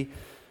see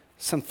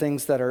some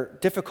things that are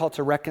difficult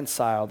to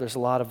reconcile. There's a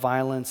lot of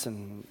violence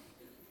and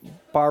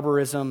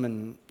barbarism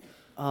and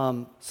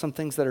some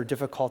things that are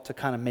difficult to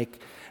kind of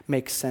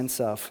make sense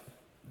of.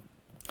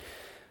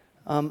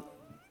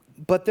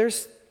 But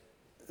there's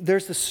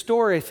the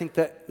story, I think,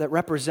 that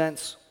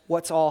represents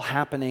what's all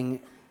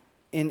happening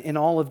in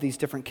all of these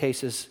different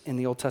cases in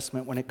the Old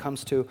Testament when it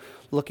comes to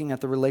looking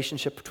at the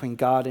relationship between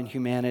God and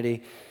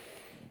humanity.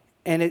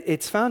 And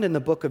it's found in the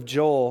book of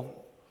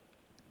Joel.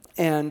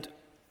 And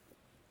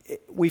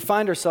we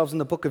find ourselves in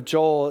the book of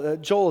Joel.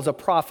 Joel is a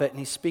prophet, and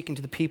he's speaking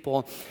to the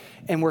people.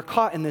 And we're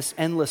caught in this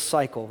endless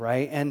cycle,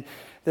 right? And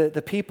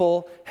the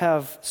people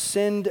have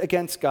sinned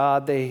against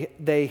God.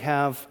 They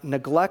have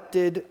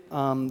neglected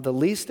the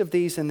least of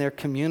these in their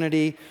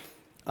community.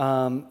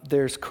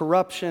 There's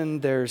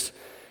corruption. There's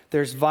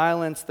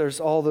violence. There's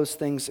all those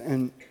things.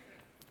 And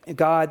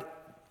God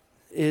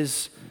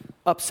is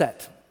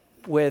upset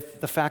with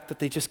the fact that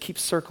they just keep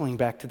circling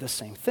back to the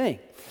same thing.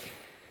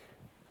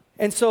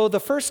 And so the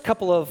first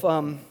couple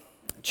of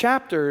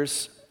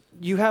chapters,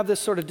 you have this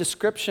sort of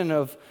description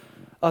of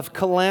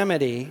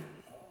calamity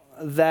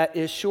that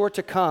is sure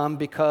to come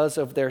because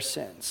of their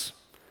sins.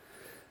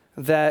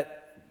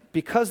 That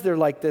because they're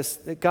like this,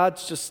 that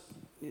God's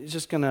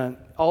just gonna,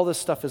 all this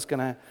stuff is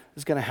gonna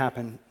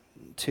happen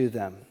to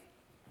them.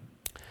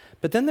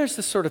 But then there's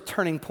this sort of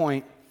turning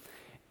point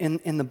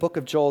in the book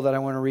of Joel that I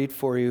want to read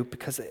for you,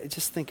 because I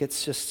just think it's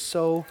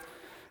so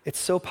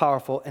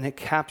powerful, and it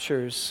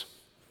captures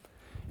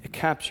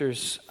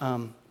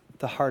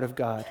the heart of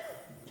God.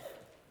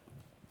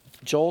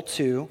 Joel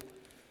 2,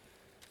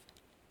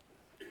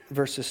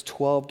 verses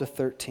 12 to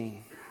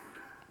 13.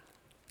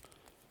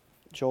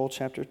 Joel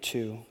chapter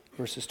 2,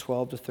 verses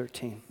 12 to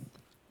 13.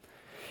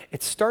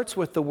 It starts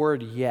with the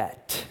word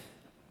yet.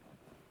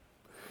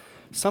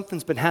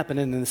 Something's been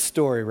happening in this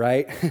story,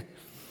 right?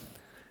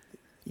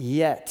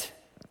 Yet,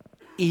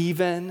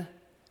 even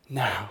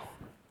now.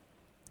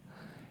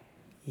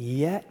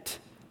 Yet,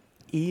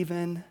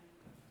 even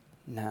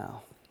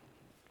now,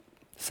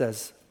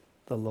 says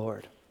the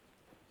Lord.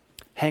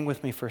 Hang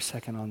with me for a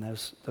second on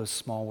those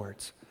small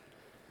words.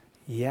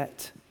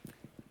 Yet,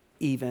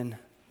 even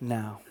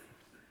now.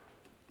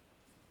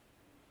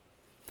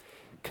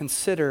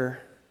 Consider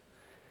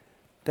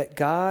that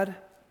God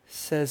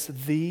says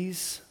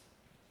these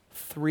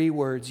 3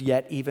 words,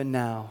 yet, even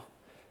now,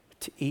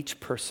 to each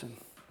person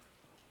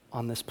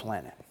on this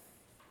planet.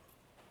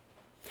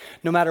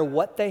 No matter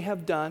what they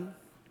have done,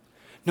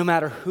 no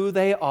matter who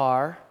they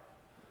are,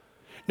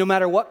 no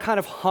matter what kind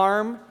of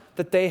harm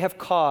that they have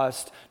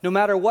caused, no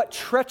matter what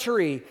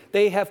treachery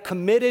they have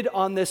committed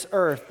on this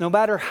earth, no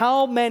matter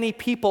how many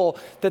people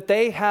that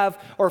they have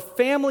or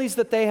families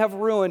that they have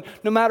ruined,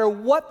 no matter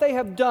what they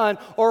have done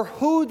or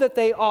who that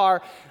they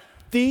are,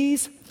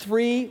 these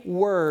 3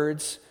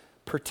 words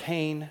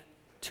pertain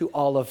to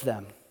all of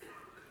them.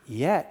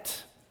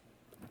 Yet,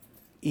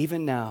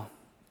 even now,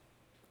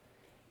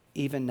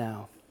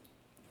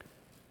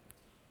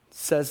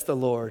 says the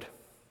Lord,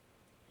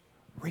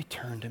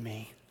 return to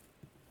me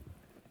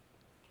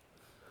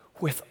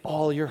with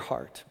all your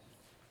heart,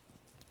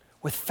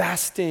 with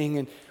fasting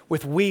and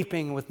with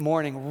weeping, with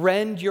mourning.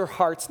 Rend your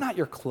hearts, not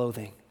your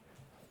clothing.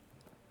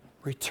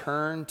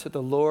 Return to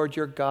the Lord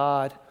your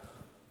God,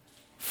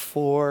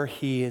 for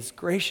he is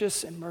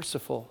gracious and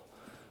merciful,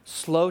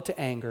 slow to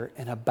anger,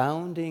 and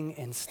abounding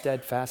in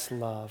steadfast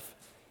love,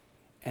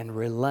 and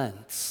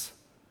relents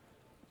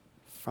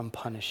from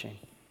punishing.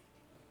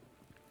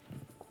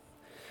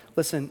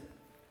 Listen,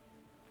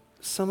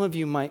 some of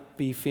you might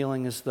be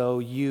feeling as though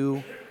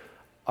you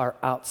are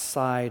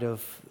outside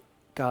of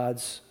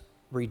God's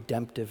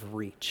redemptive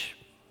reach.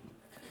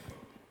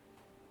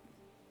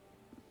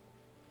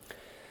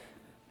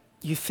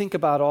 You think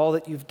about all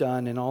that you've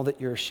done and all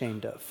that you're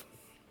ashamed of.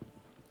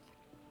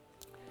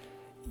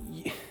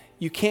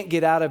 You can't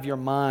get out of your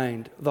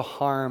mind the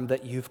harm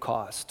that you've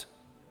caused.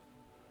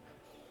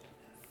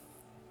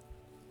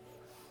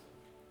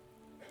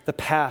 The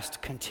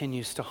past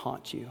continues to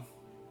haunt you.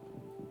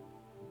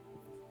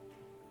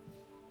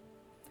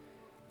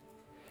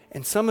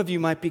 And some of you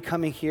might be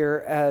coming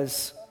here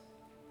as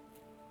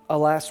a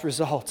last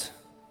result.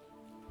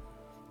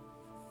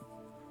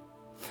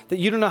 That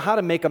you don't know how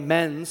to make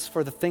amends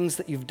for the things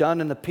that you've done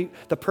and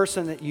the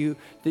person that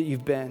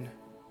you've been.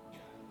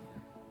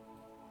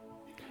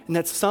 And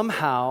that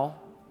somehow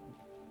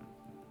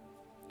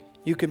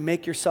you can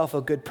make yourself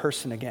a good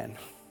person again.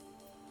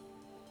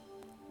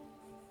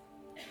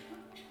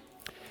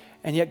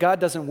 And yet God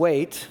doesn't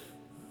wait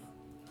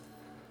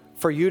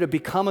for you to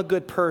become a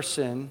good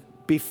person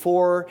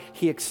before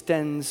he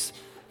extends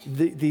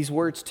these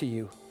words to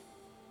you.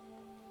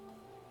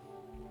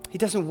 He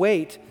doesn't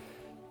wait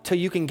till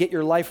you can get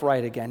your life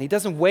right again. He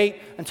doesn't wait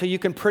until you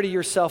can pretty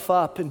yourself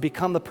up and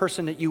become the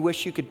person that you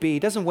wish you could be. He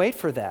doesn't wait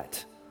for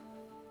that.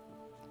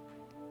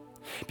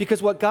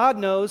 Because what God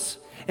knows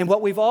and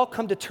what we've all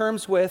come to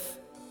terms with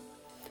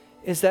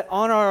is that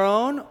on our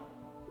own,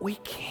 we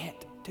can't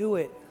do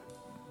it.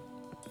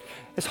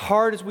 As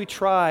hard as we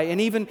try,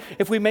 and even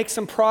if we make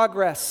some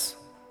progress,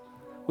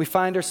 we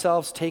find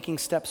ourselves taking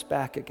steps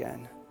back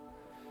again.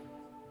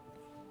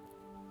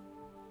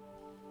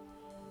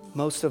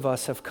 Most of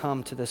us have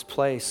come to this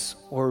place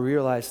where we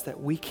realize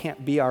that we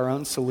can't be our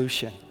own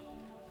solution.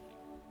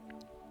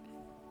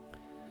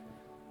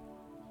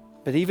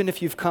 But even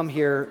if you've come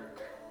here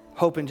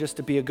hoping just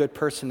to be a good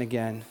person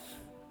again,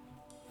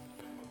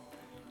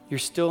 you're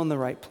still in the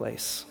right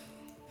place.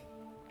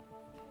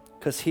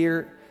 Because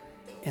here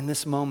in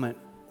this moment,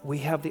 we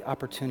have the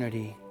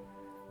opportunity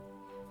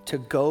to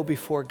go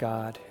before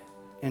God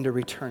and to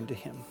return to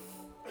him.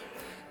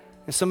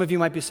 And some of you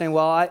might be saying,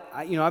 well,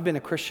 I've been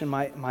a Christian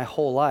my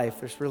whole life.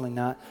 There's really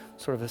not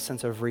sort of a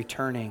sense of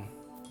returning.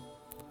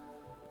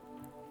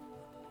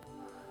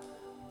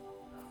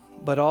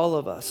 But all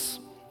of us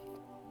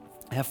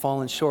have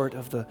fallen short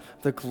of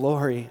the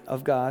glory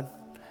of God.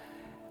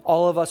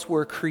 All of us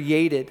were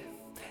created.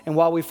 And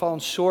while we've fallen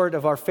short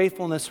of our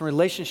faithfulness and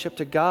relationship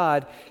to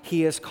God,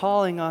 he is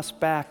calling us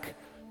back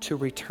to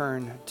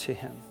return to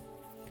him.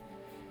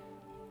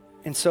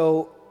 And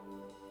so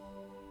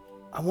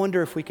I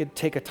wonder if we could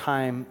take a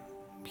time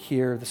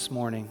here this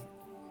morning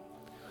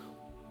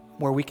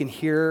where we can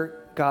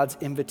hear God's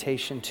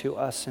invitation to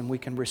us and we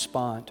can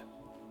respond.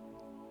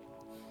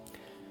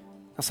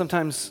 Now,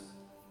 sometimes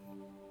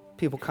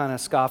people kind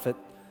of scoff at,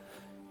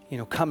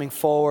 coming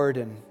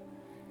forward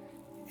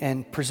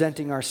and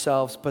presenting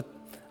ourselves, but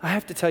I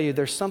have to tell you,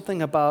 there's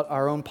something about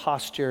our own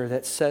posture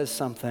that says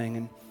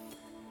something,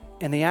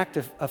 and the act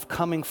of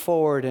coming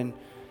forward and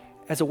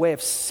as a way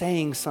of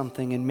saying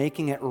something and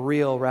making it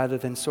real rather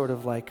than sort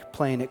of like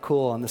playing it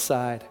cool on the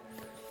side.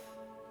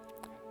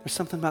 There's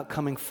something about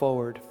coming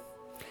forward.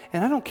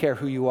 And I don't care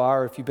who you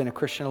are, if you've been a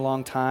Christian a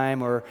long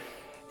time, or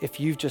if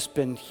you've just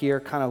been here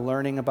kind of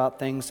learning about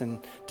things and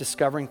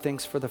discovering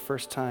things for the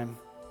first time.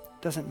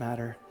 It doesn't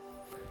matter,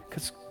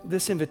 because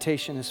this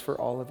invitation is for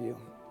all of you.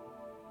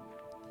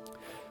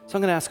 So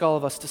I'm going to ask all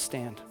of us to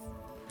stand,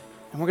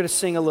 and we're going to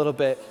sing a little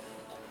bit.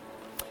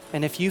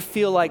 And if you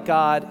feel like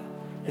God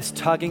is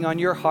tugging on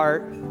your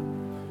heart,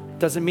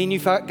 doesn't mean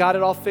you've got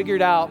it all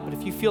figured out, but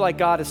if you feel like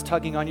God is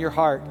tugging on your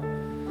heart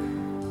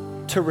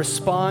to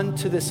respond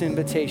to this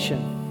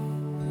invitation,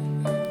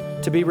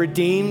 to be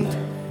redeemed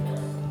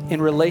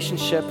in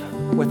relationship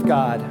with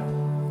God,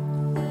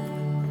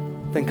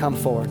 then come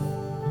forward.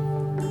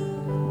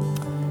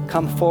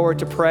 Come forward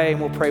to pray,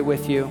 and we'll pray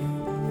with you.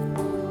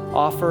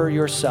 Offer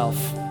yourself.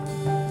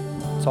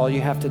 That's all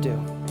you have to do.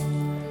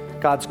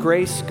 God's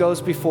grace goes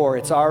before.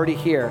 It's already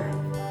here.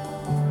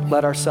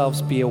 Let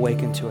ourselves be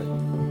awakened to it.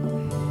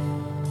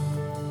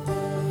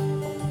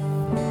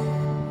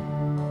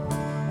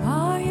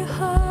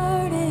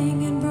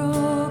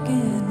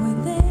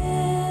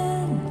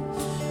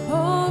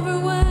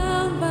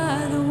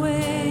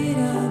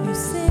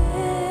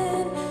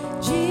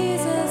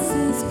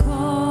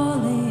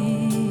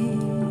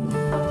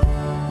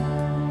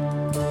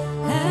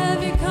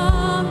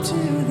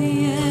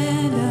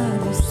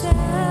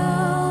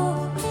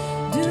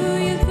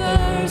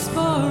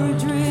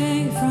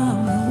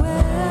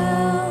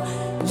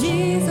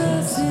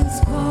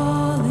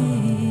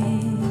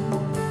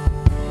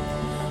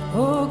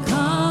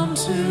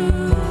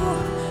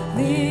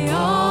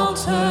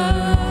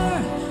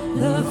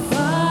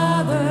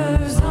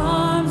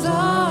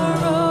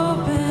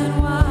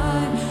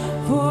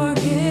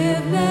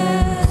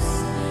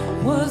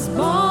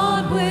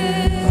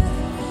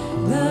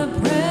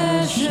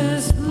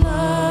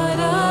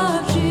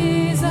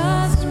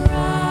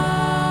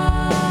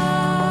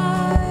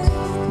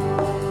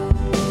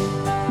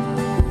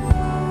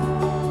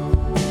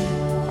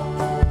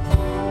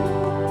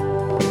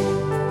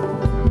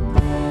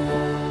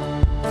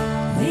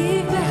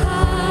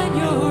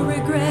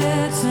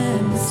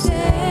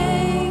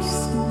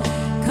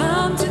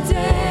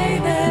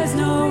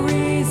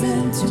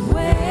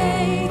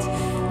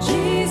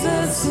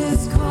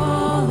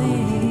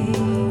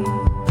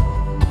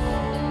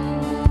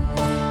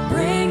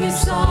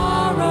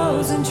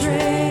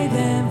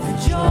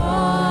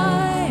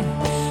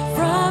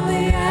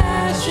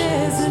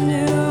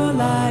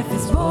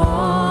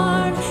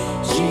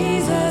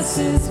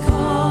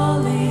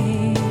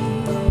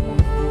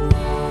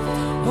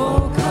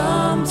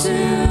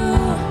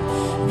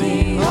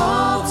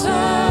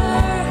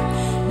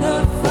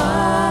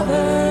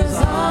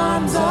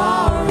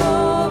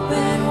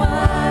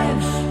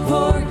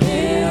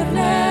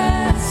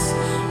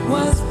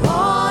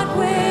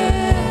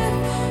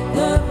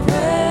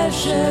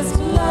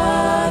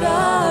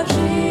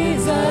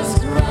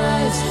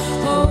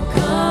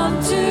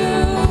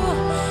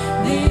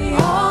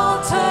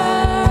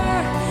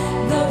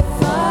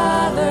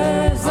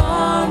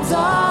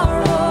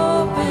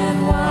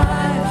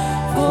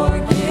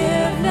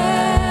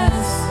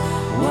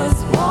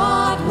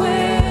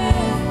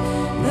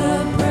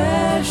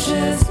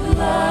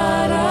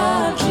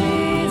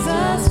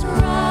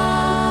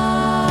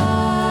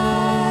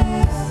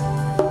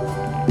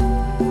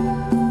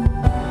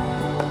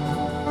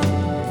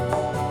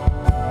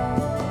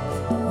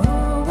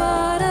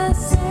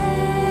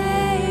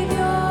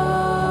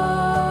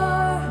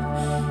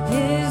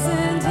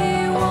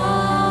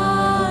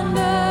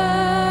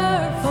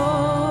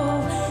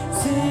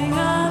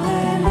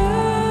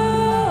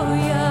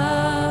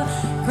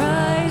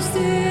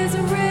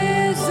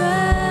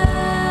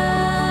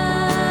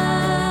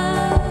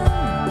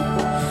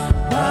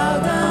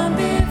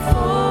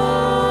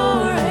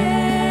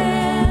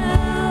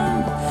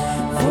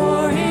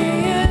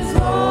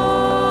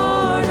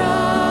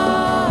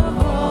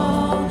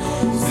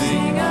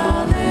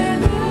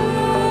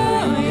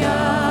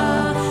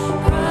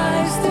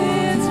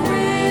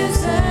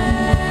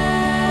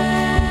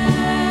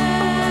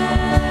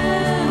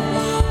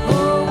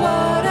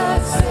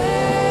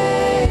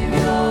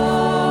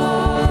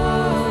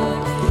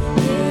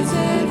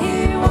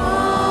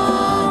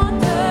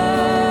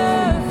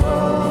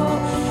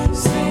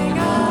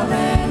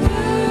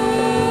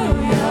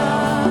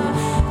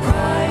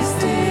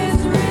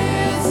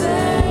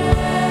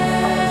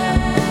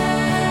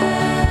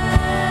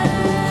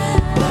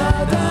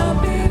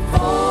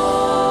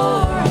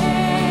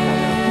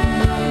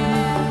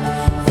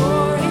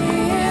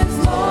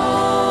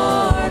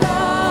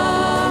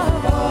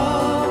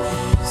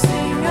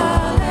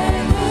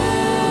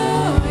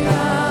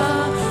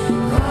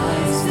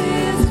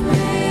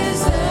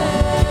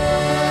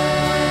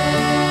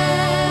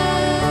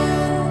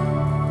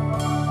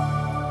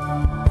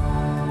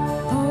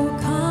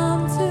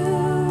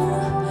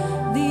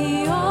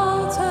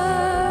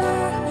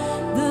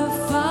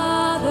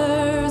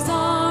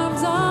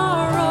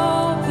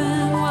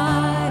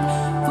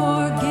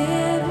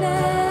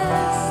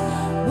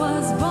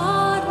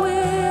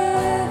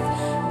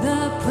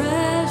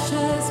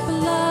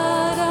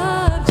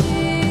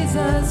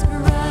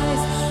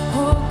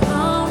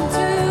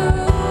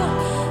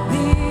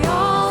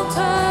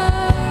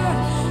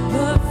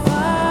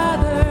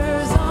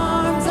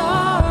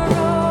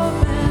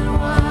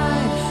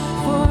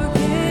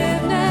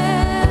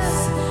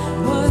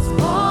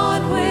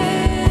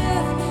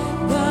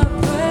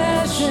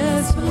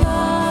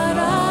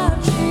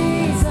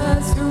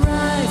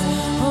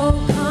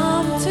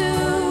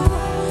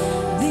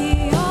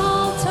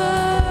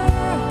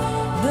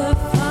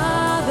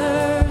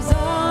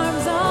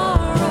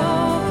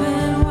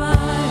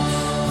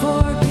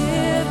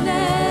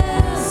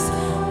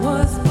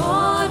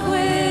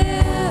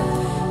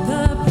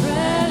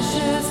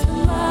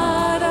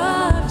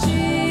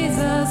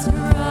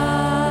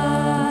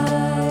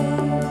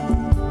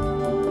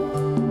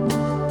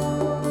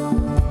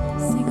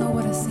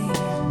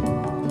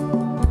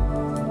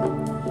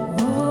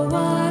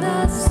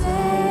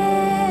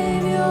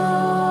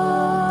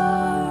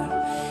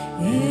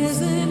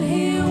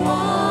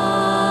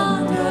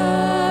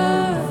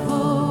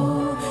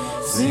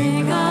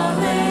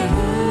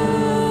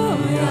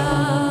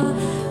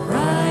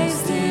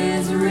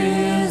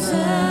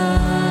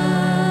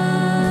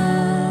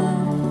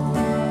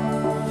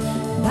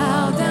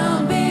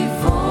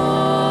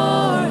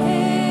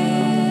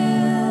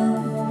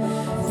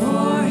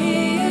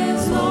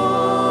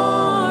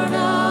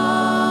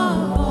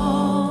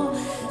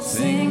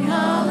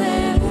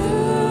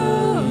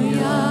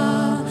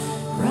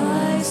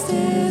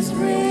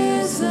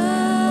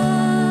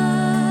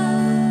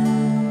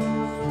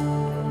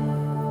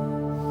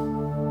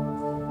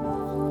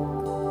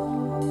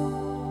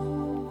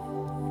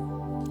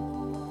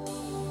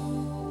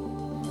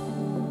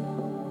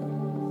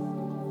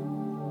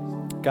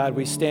 God,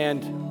 we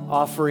stand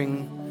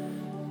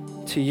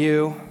offering to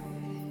you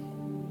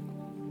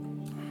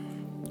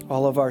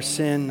all of our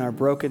sin, our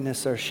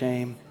brokenness, our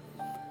shame,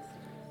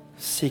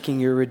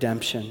 seeking your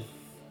redemption.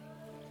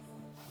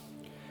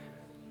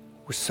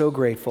 We're so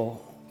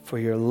grateful for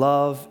your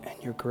love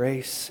and your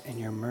grace and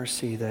your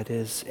mercy that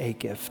is a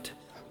gift.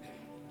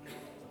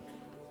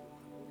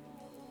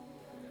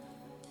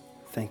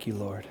 Thank you,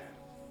 Lord.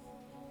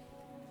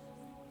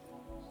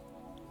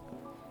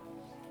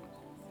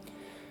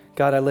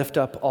 God, I lift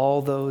up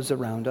all those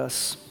around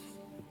us,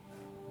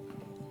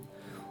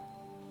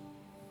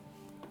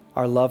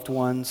 our loved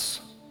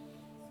ones,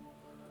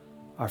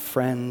 our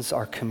friends,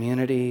 our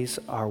communities,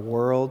 our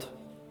world.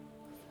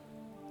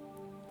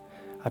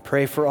 I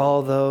pray for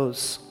all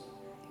those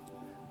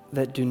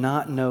that do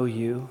not know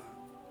you,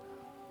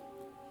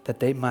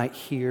 that they might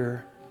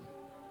hear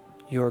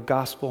your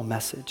gospel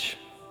message,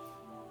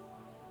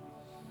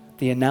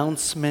 the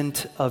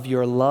announcement of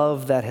your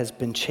love that has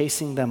been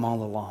chasing them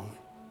all along.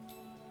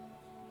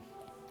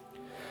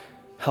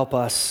 Help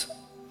us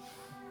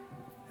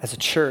as a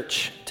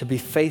church to be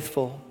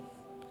faithful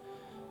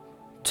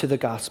to the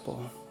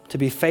gospel, to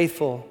be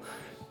faithful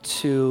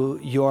to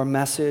your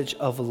message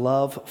of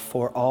love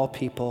for all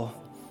people.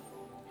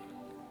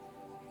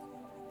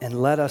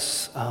 And let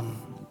us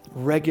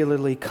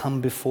regularly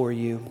come before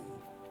you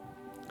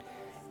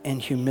in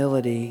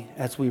humility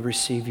as we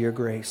receive your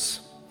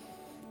grace.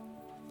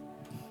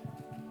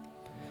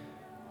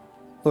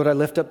 Lord, I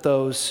lift up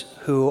those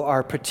who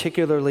are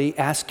particularly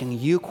asking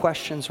you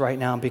questions right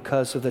now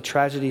because of the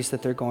tragedies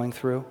that they're going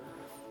through.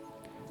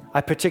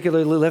 I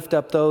particularly lift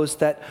up those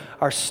that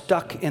are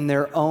stuck in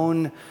their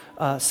own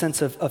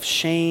sense of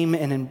shame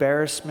and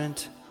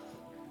embarrassment.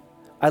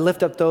 I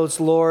lift up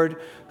those,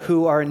 Lord,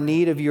 who are in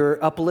need of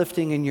your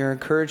uplifting and your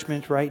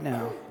encouragement right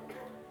now.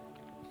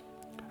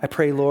 I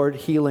pray, Lord,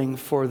 healing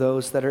for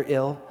those that are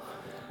ill.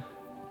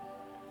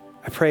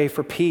 I pray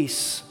for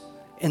peace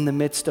in the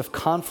midst of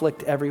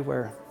conflict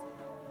everywhere.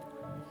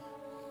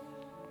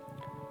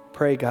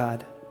 Pray,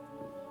 God,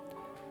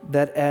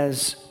 that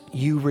as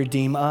you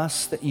redeem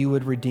us, that you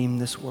would redeem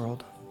this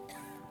world.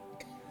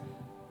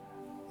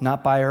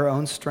 Not by our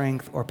own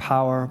strength or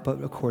power,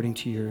 but according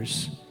to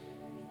yours.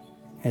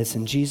 As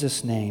in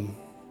Jesus' name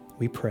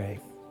we pray.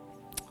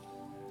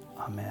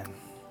 Amen.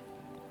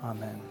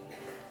 Amen.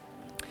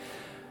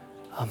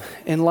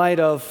 In light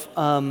of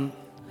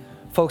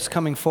folks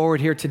coming forward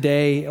here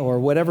today, or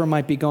whatever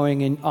might be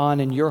going on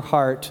in your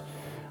heart,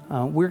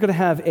 we're going to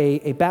have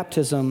a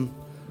baptism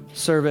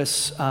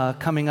service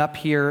coming up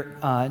here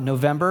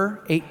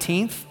November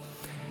 18th.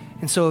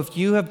 And so if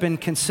you have been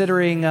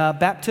considering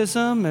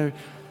baptism, or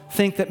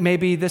think that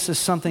maybe this is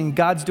something,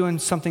 God's doing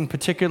something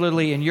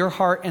particularly in your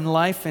heart and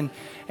life,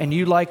 and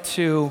you'd like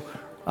to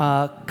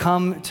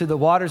come to the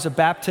waters of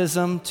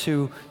baptism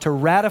to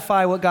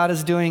ratify what God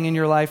is doing in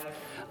your life,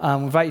 we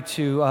invite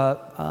you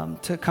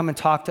to come and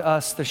talk to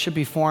us. There should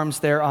be forms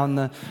there on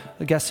the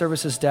guest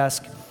services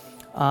desk,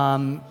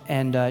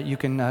 and you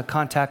can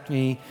contact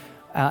me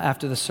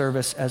after the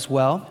service as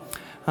well.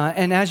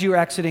 And as you're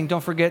exiting,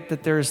 don't forget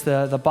that there's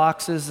the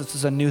boxes. This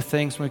is a new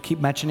thing, so I'm going to keep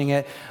mentioning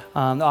it. The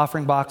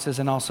offering boxes,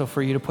 and also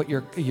for you to put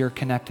your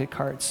connected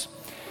cards.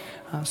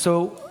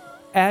 So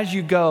as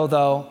you go,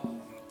 though,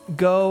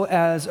 go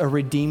as a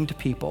redeemed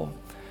people.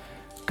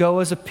 Go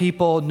as a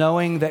people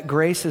knowing that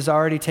grace has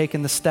already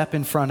taken the step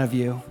in front of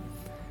you,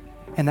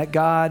 and that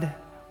God,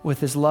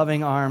 with his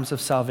loving arms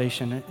of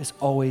salvation, is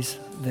always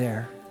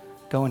there.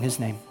 Go in his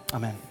name.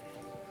 Amen.